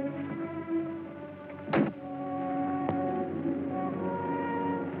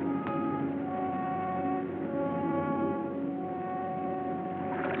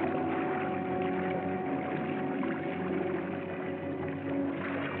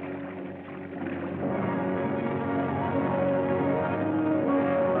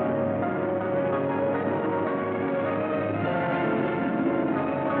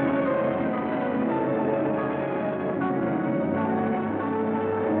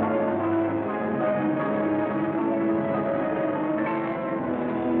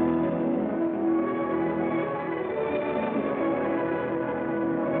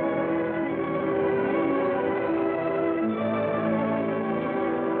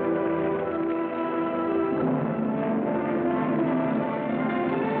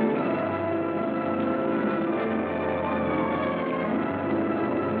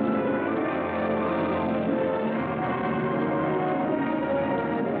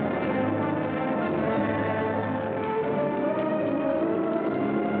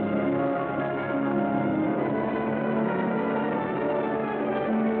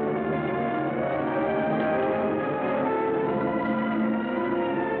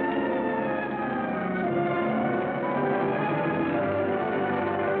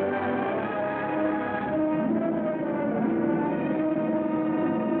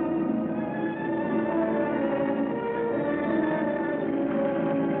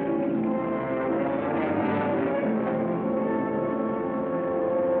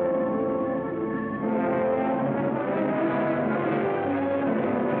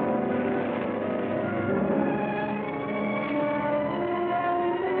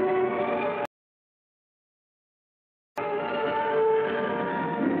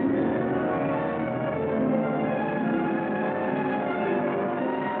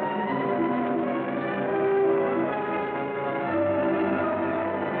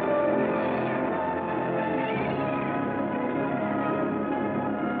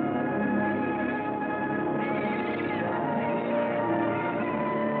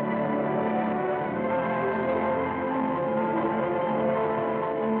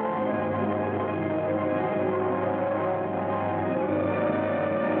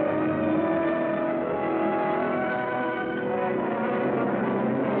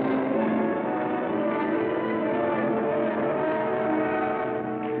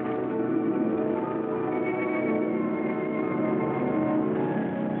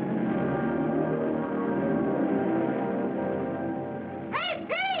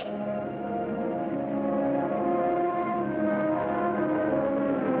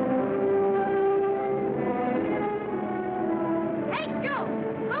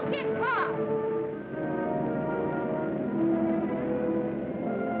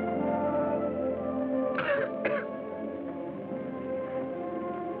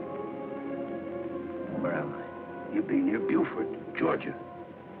 Where am I? You'll be near Beaufort, Georgia.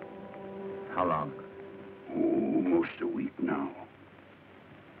 How long? Oh, most a week now.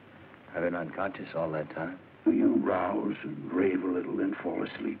 I've been unconscious all that time. You rouse and rave a little, then fall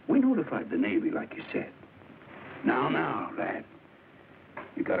asleep. We notified the Navy, like you said. Now, lad.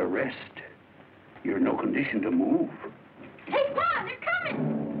 You gotta rest. You're in no condition to move. Hey, Pa, they're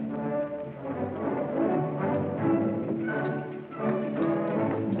coming!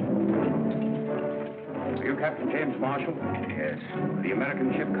 Are you Captain James Marshall? Yes. The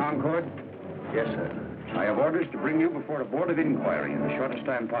American ship Concord? Yes, sir. I have orders to bring you before a board of inquiry in the shortest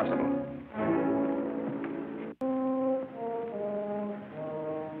time possible.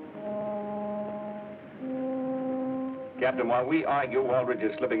 Captain, while we argue, Waldridge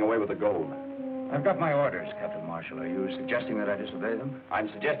is slipping away with the gold. I've got my orders, Captain Marshall. Are you suggesting that I disobey them? I'm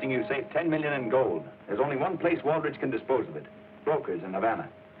suggesting you save $10 million in gold. There's only one place Waldridge can dispose of it. Brokers in Havana.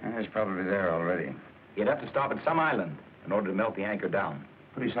 He's probably there already. He'd have to stop at some island in order to melt the anchor down.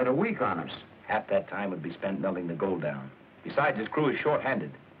 But he's had a week on us. Half that time would be spent melting the gold down. Besides, his crew is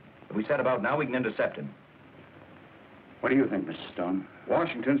short-handed. If we set about now, we can intercept him. What do you think, Mr. Stone?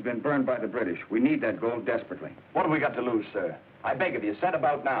 Washington's been burned by the British. We need that gold desperately. What have we got to lose, sir? I beg of you, set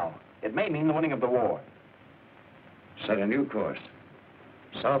about now. It may mean the winning of the war. Set a new course.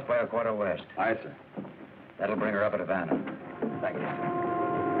 South by a quarter west. Aye, sir. That'll bring her up at Havana. Thank you, sir.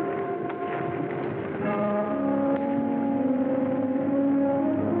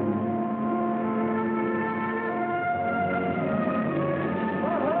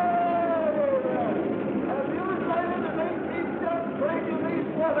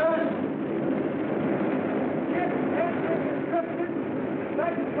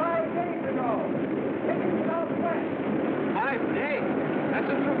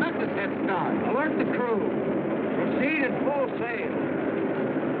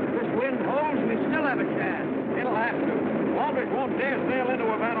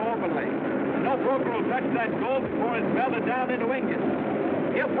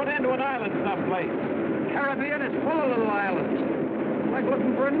 Caribbean is full of little islands. Like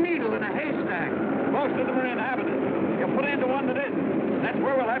looking for a needle in a haystack. Most of them are inhabited. You put into one that isn't. That's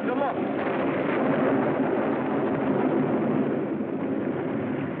where we'll have to look.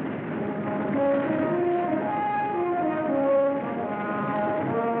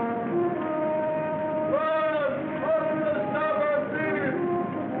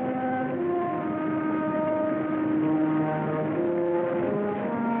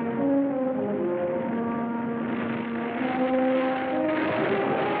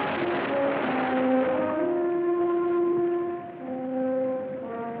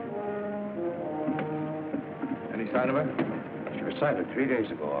 She was sighted 3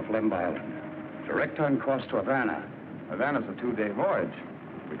 days ago off Lemba Island. Direct on course to Havana. Havana's a 2-day voyage.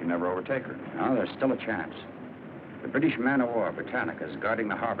 We can never overtake her. Now, there's still a chance. The British man-of-war, Britannica, is guarding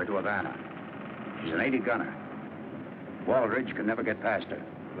the harbor to Havana. She's an 80-gunner. Waldridge can never get past her.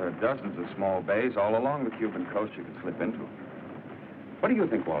 There are dozens of small bays all along the Cuban coast you can slip into. What do you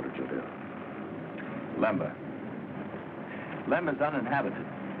think Waldridge will do? Lemba. Lemba's uninhabited.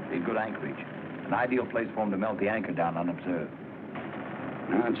 Be good anchorage. An ideal place for him to melt the anchor down unobserved.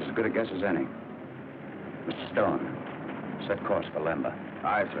 No, it's as good a guess as any. Mr. Stone, set course for Lemba.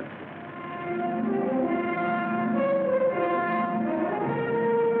 Aye, sir.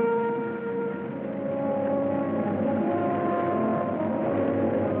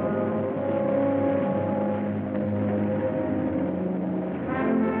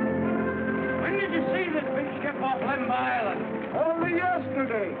 When did you see this big ship off Lemba Island? Only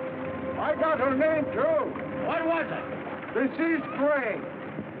yesterday. I got her name, too. What was it? The Sea's Gray.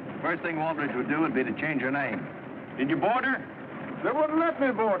 First thing Waldridge would do would be to change her name. Did you board her? They wouldn't let me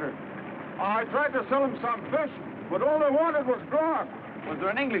board her. I tried to sell them some fish, but all they wanted was grog. Was there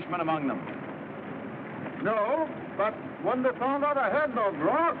an Englishman among them? No, but when they found out I had no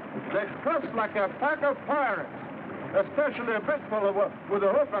grog, they cussed like a pack of pirates. Especially a big fellow with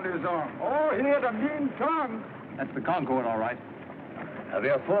a hook on his arm. Oh, he had a mean tongue. That's the Concord, all right. There'll be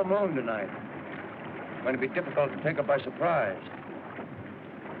a full moon tonight. It's going to be difficult to take her by surprise.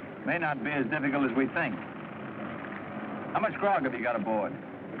 May not be as difficult as we think. How much grog have you got aboard?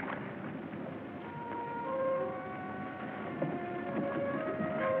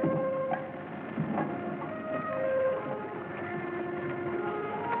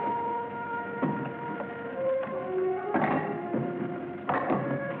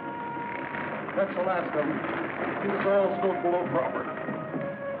 That's the last of them. These are all stowed below proper.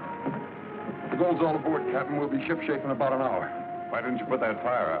 The gold's all aboard, Captain. We'll be shipshape in about an hour. Why didn't you put that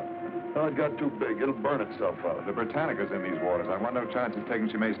fire out? Oh, it got too big. It'll burn itself out. The Britannica's in these waters. I want no chance of taking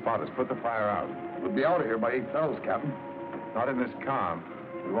she may spot us. Put the fire out. We'll be out of here by 8 bells, Captain. Not in this calm.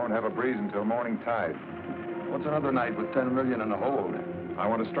 We won't have a breeze until morning tide. What's another night with 10 million in the hold? I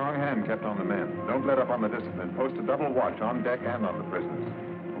want a strong hand kept on the men. Don't let up on the discipline. Post a double watch on deck and on the prisoners.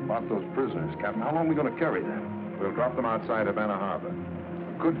 About those prisoners, Captain, how long are we going to carry them? We'll drop them outside Havana Harbor.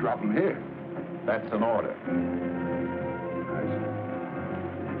 We could drop them here. That's an order.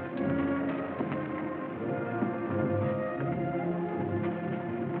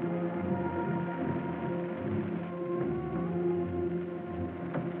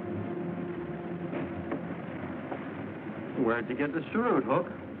 Where'd you get the cheroot, Hook?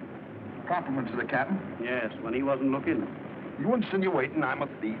 Compliments to the captain. Yes, when he wasn't looking. You insinuating I'm a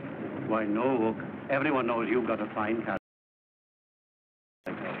thief? Why, no, Hook. Everyone knows you've got a fine character.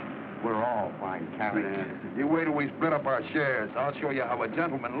 We're all fine characters. You wait till we split up our shares. I'll show you how a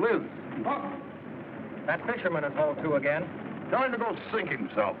gentleman lives. Look, that fisherman is hauled to again. Tell him to go sink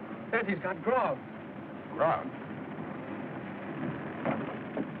himself. Says he's got grog. Grog?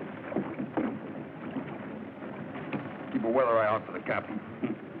 Keep a weather eye out for the captain.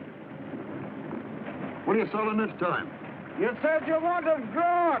 What are you selling this time? You said you wanted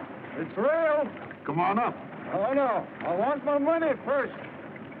grog. It's real. Come on up. Oh, no. I want my money first.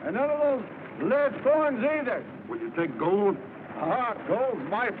 And none of those lead coins either. Will you take gold? Ah, gold's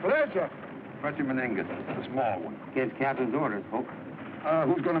my pleasure. Fetch him an ingot, a small one. Give Captain's orders, Hook.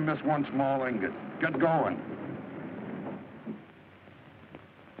 Who's going to miss one small ingot? Get going.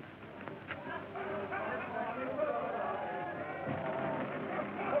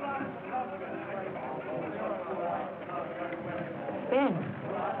 Ben,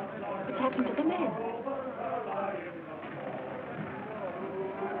 what's happened to the men?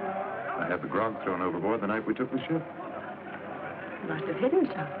 I had the grog thrown overboard the night we took the ship. You must have hidden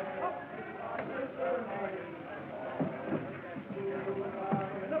some.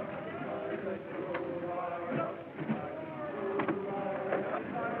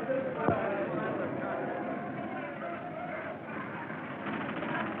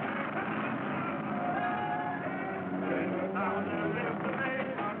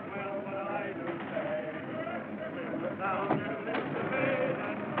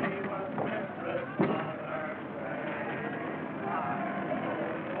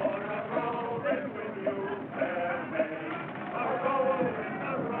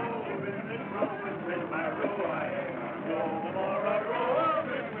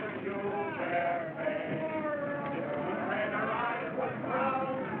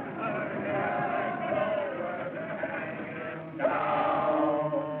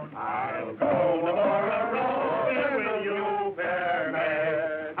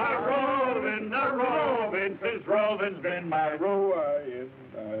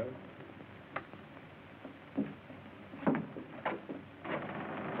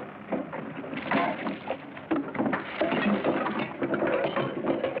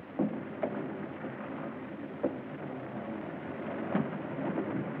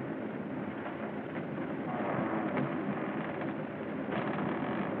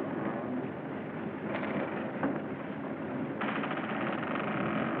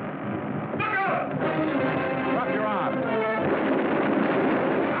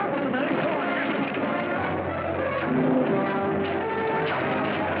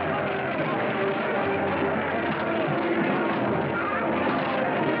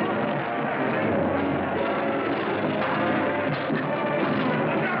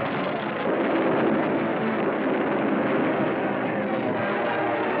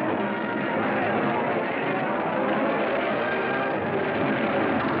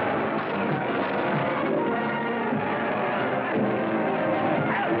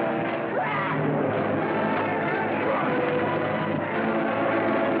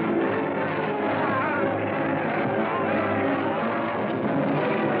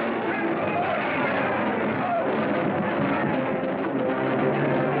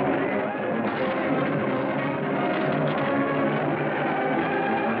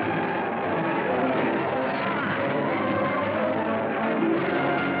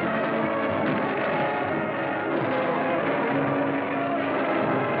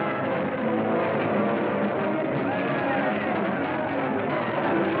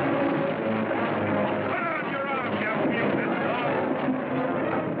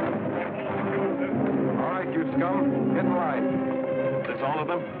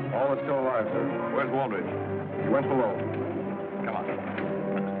 All is still alive, sir. Where's Waldridge? He went below. Come on.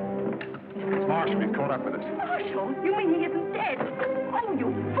 It's Marshall. He's caught up with us. Marshall? You mean he isn't dead? Oh,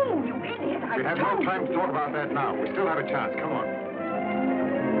 you fool, you idiot. We have no time to talk about that now. We still have a chance. Come on.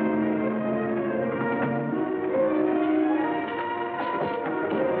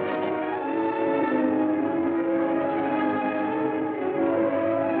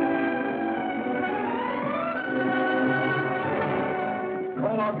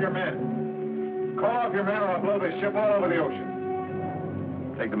 your men. Call off your men or I'll blow this ship all over the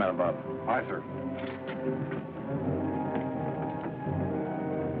ocean. Take the men above. Aye, sir.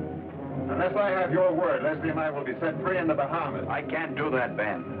 Unless I have your word, Leslie and I will be set free in the Bahamas. I can't do that,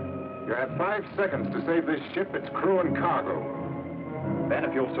 Ben. You have 5 seconds to save this ship, its crew and cargo. Ben,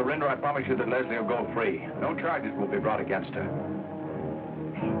 if you'll surrender, I promise you that Leslie will go free. No charges will be brought against her.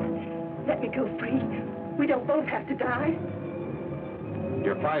 Let me go free. We don't both have to die.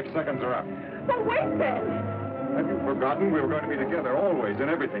 Your 5 seconds are up. But wait, Ben. Have you forgotten we were going to be together always in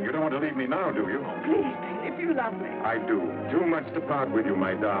everything? You don't want to leave me now, do you? Please, Ben, if you love me. I do. Too much to part with you,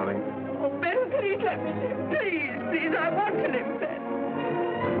 my darling. Oh, Ben, please let me live. Please, please, I want to live, Ben.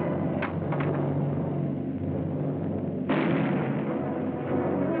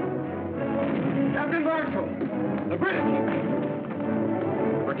 Captain Marshall! The British!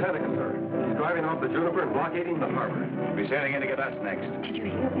 Britannica, sir. He's driving off the Juniper and blockading the harbor. We'll be sailing in to get us next. Did you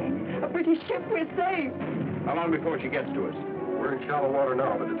hear, Ben? A British ship, we're saved. How long before she gets to us? We're in shallow water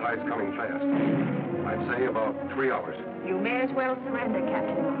now, but the tide's coming fast. I'd say about 3 hours. You may as well surrender,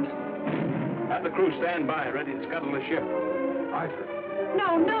 Captain Marshall. Have the crew stand by, ready to scuttle the ship. Aye, sir.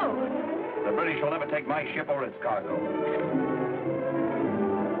 No, no. The British will never take my ship or its cargo.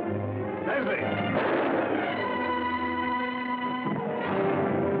 Leslie!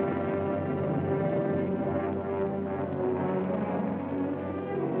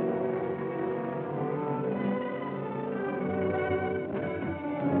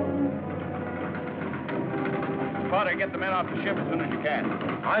 Potter, get the men off the ship as soon as you can.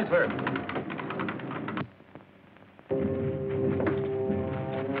 Aye, sir.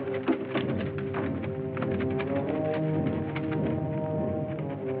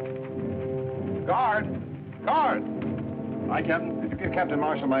 Guard! Guard! Aye, Captain. Did you give Captain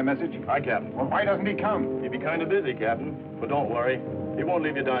Marshall my message? Aye, Captain. Well, why doesn't he come? He'd be kind of busy, Captain. But don't worry. He won't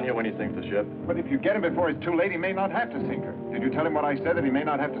leave you down here when he sinks the ship. But if you get him before it's too late, he may not have to sink her. Did you tell him what I said, that he may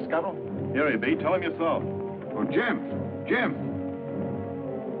not have to scuttle? Here he be. Tell him yourself. Oh, Jim! Jim!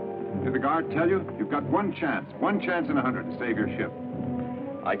 Did the guard tell you? You've got one chance in 100 to save your ship.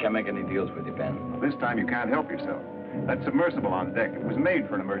 I can't make any deals with you, Ben. This time you can't help yourself. That submersible on deck, it was made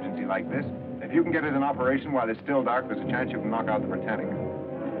for an emergency like this. If you can get it in operation while it's still dark, there's a chance you can knock out the Britannica.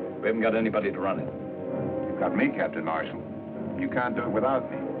 We haven't got anybody to run it. You've got me, Captain Marshall. You can't do it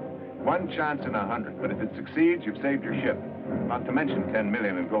without me. One chance in 100, but if it succeeds, you've saved your ship. Not to mention 10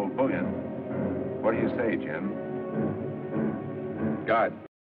 million in gold bullion. What do you say, Jim? Guard.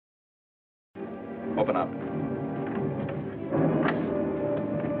 Open up.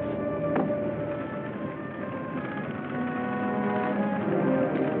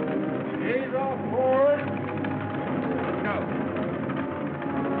 He's off board. No.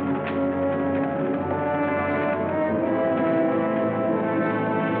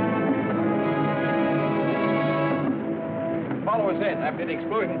 Follow us in. After the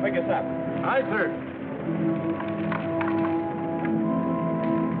explosion, pick us up. Aye, sir.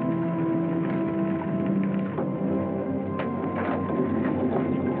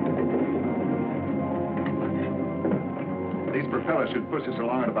 These propellers should push us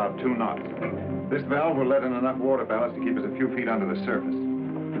along at about 2 knots. This valve will let in enough water ballast to keep us a few feet under the surface.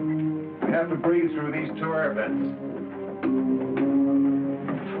 We have to breathe through these 2 air vents.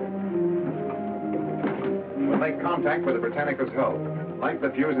 We'll make contact with the Britannica's hull. Light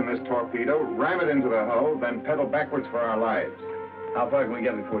the fuse in this torpedo, ram it into the hull, then pedal backwards for our lives. How far can we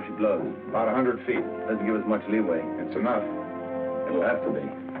get before she blows? About 100 feet. Doesn't give us much leeway. It's enough. It'll have to be.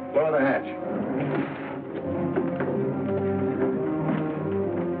 Lower the hatch.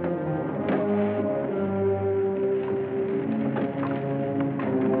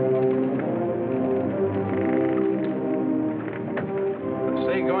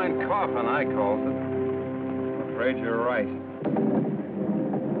 Seagoing coffin, I calls it. I'm afraid you're right.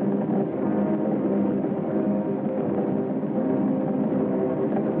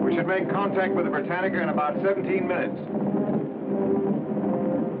 We should make contact with the Britannica in about 17 minutes.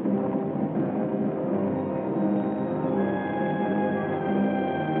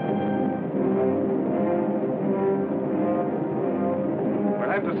 We'll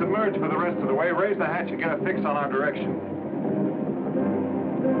have to submerge for the rest of the way. Raise the hatch and get a fix on our direction.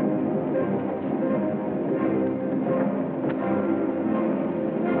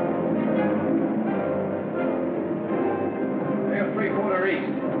 They're 3/4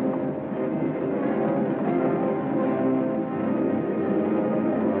 east.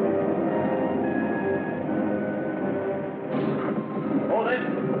 Hold it.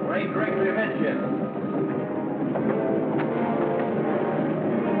 We're aimed directly amidships.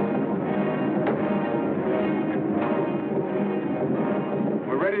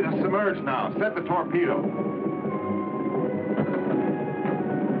 We're ready submerged now. Set the torpedo.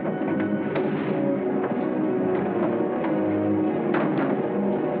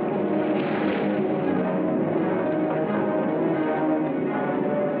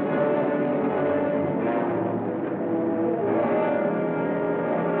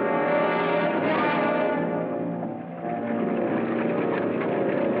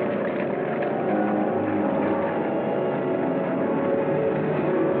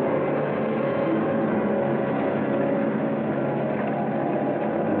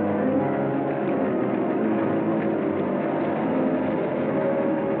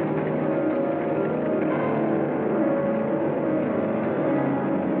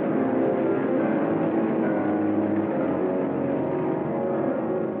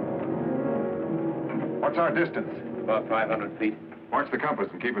 What's our distance? About 500 feet. Watch the compass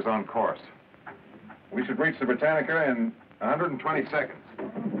and keep us on course. We should reach the Britannica in 120 seconds.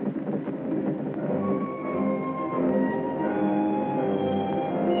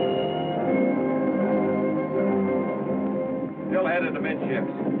 Still headed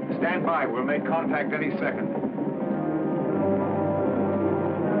amidships. Stand by. We'll make contact any second.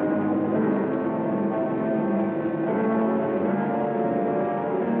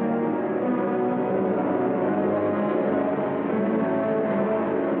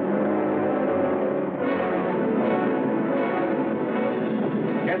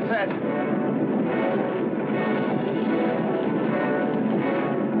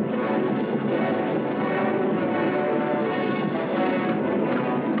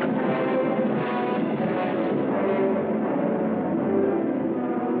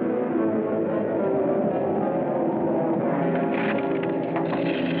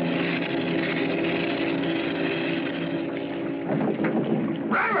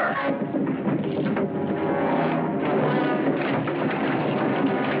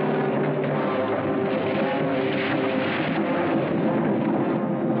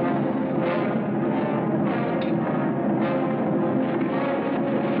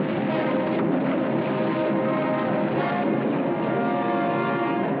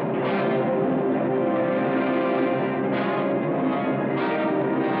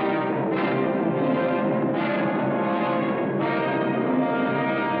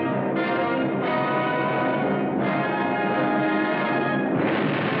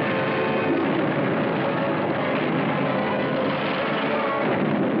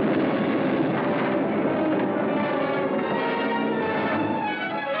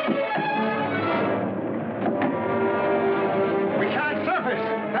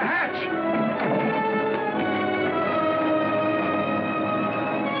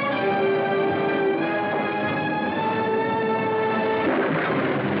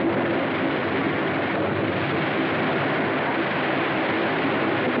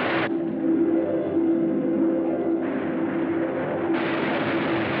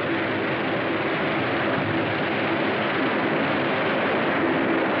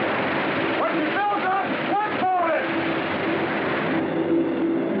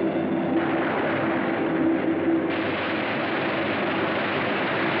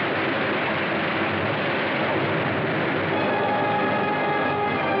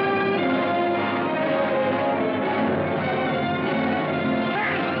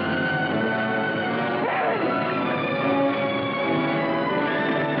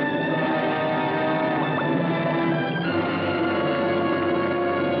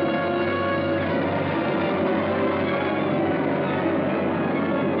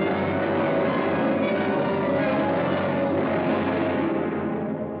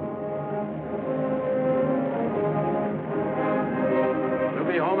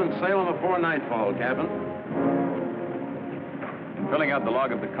 Salem before nightfall, Captain. In filling out the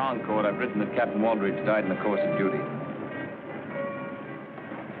log of the Concord, I've written that Captain Waldridge died in the course of duty.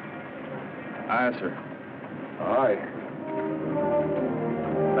 Aye, sir. Aye.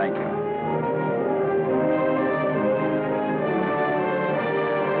 Thank you.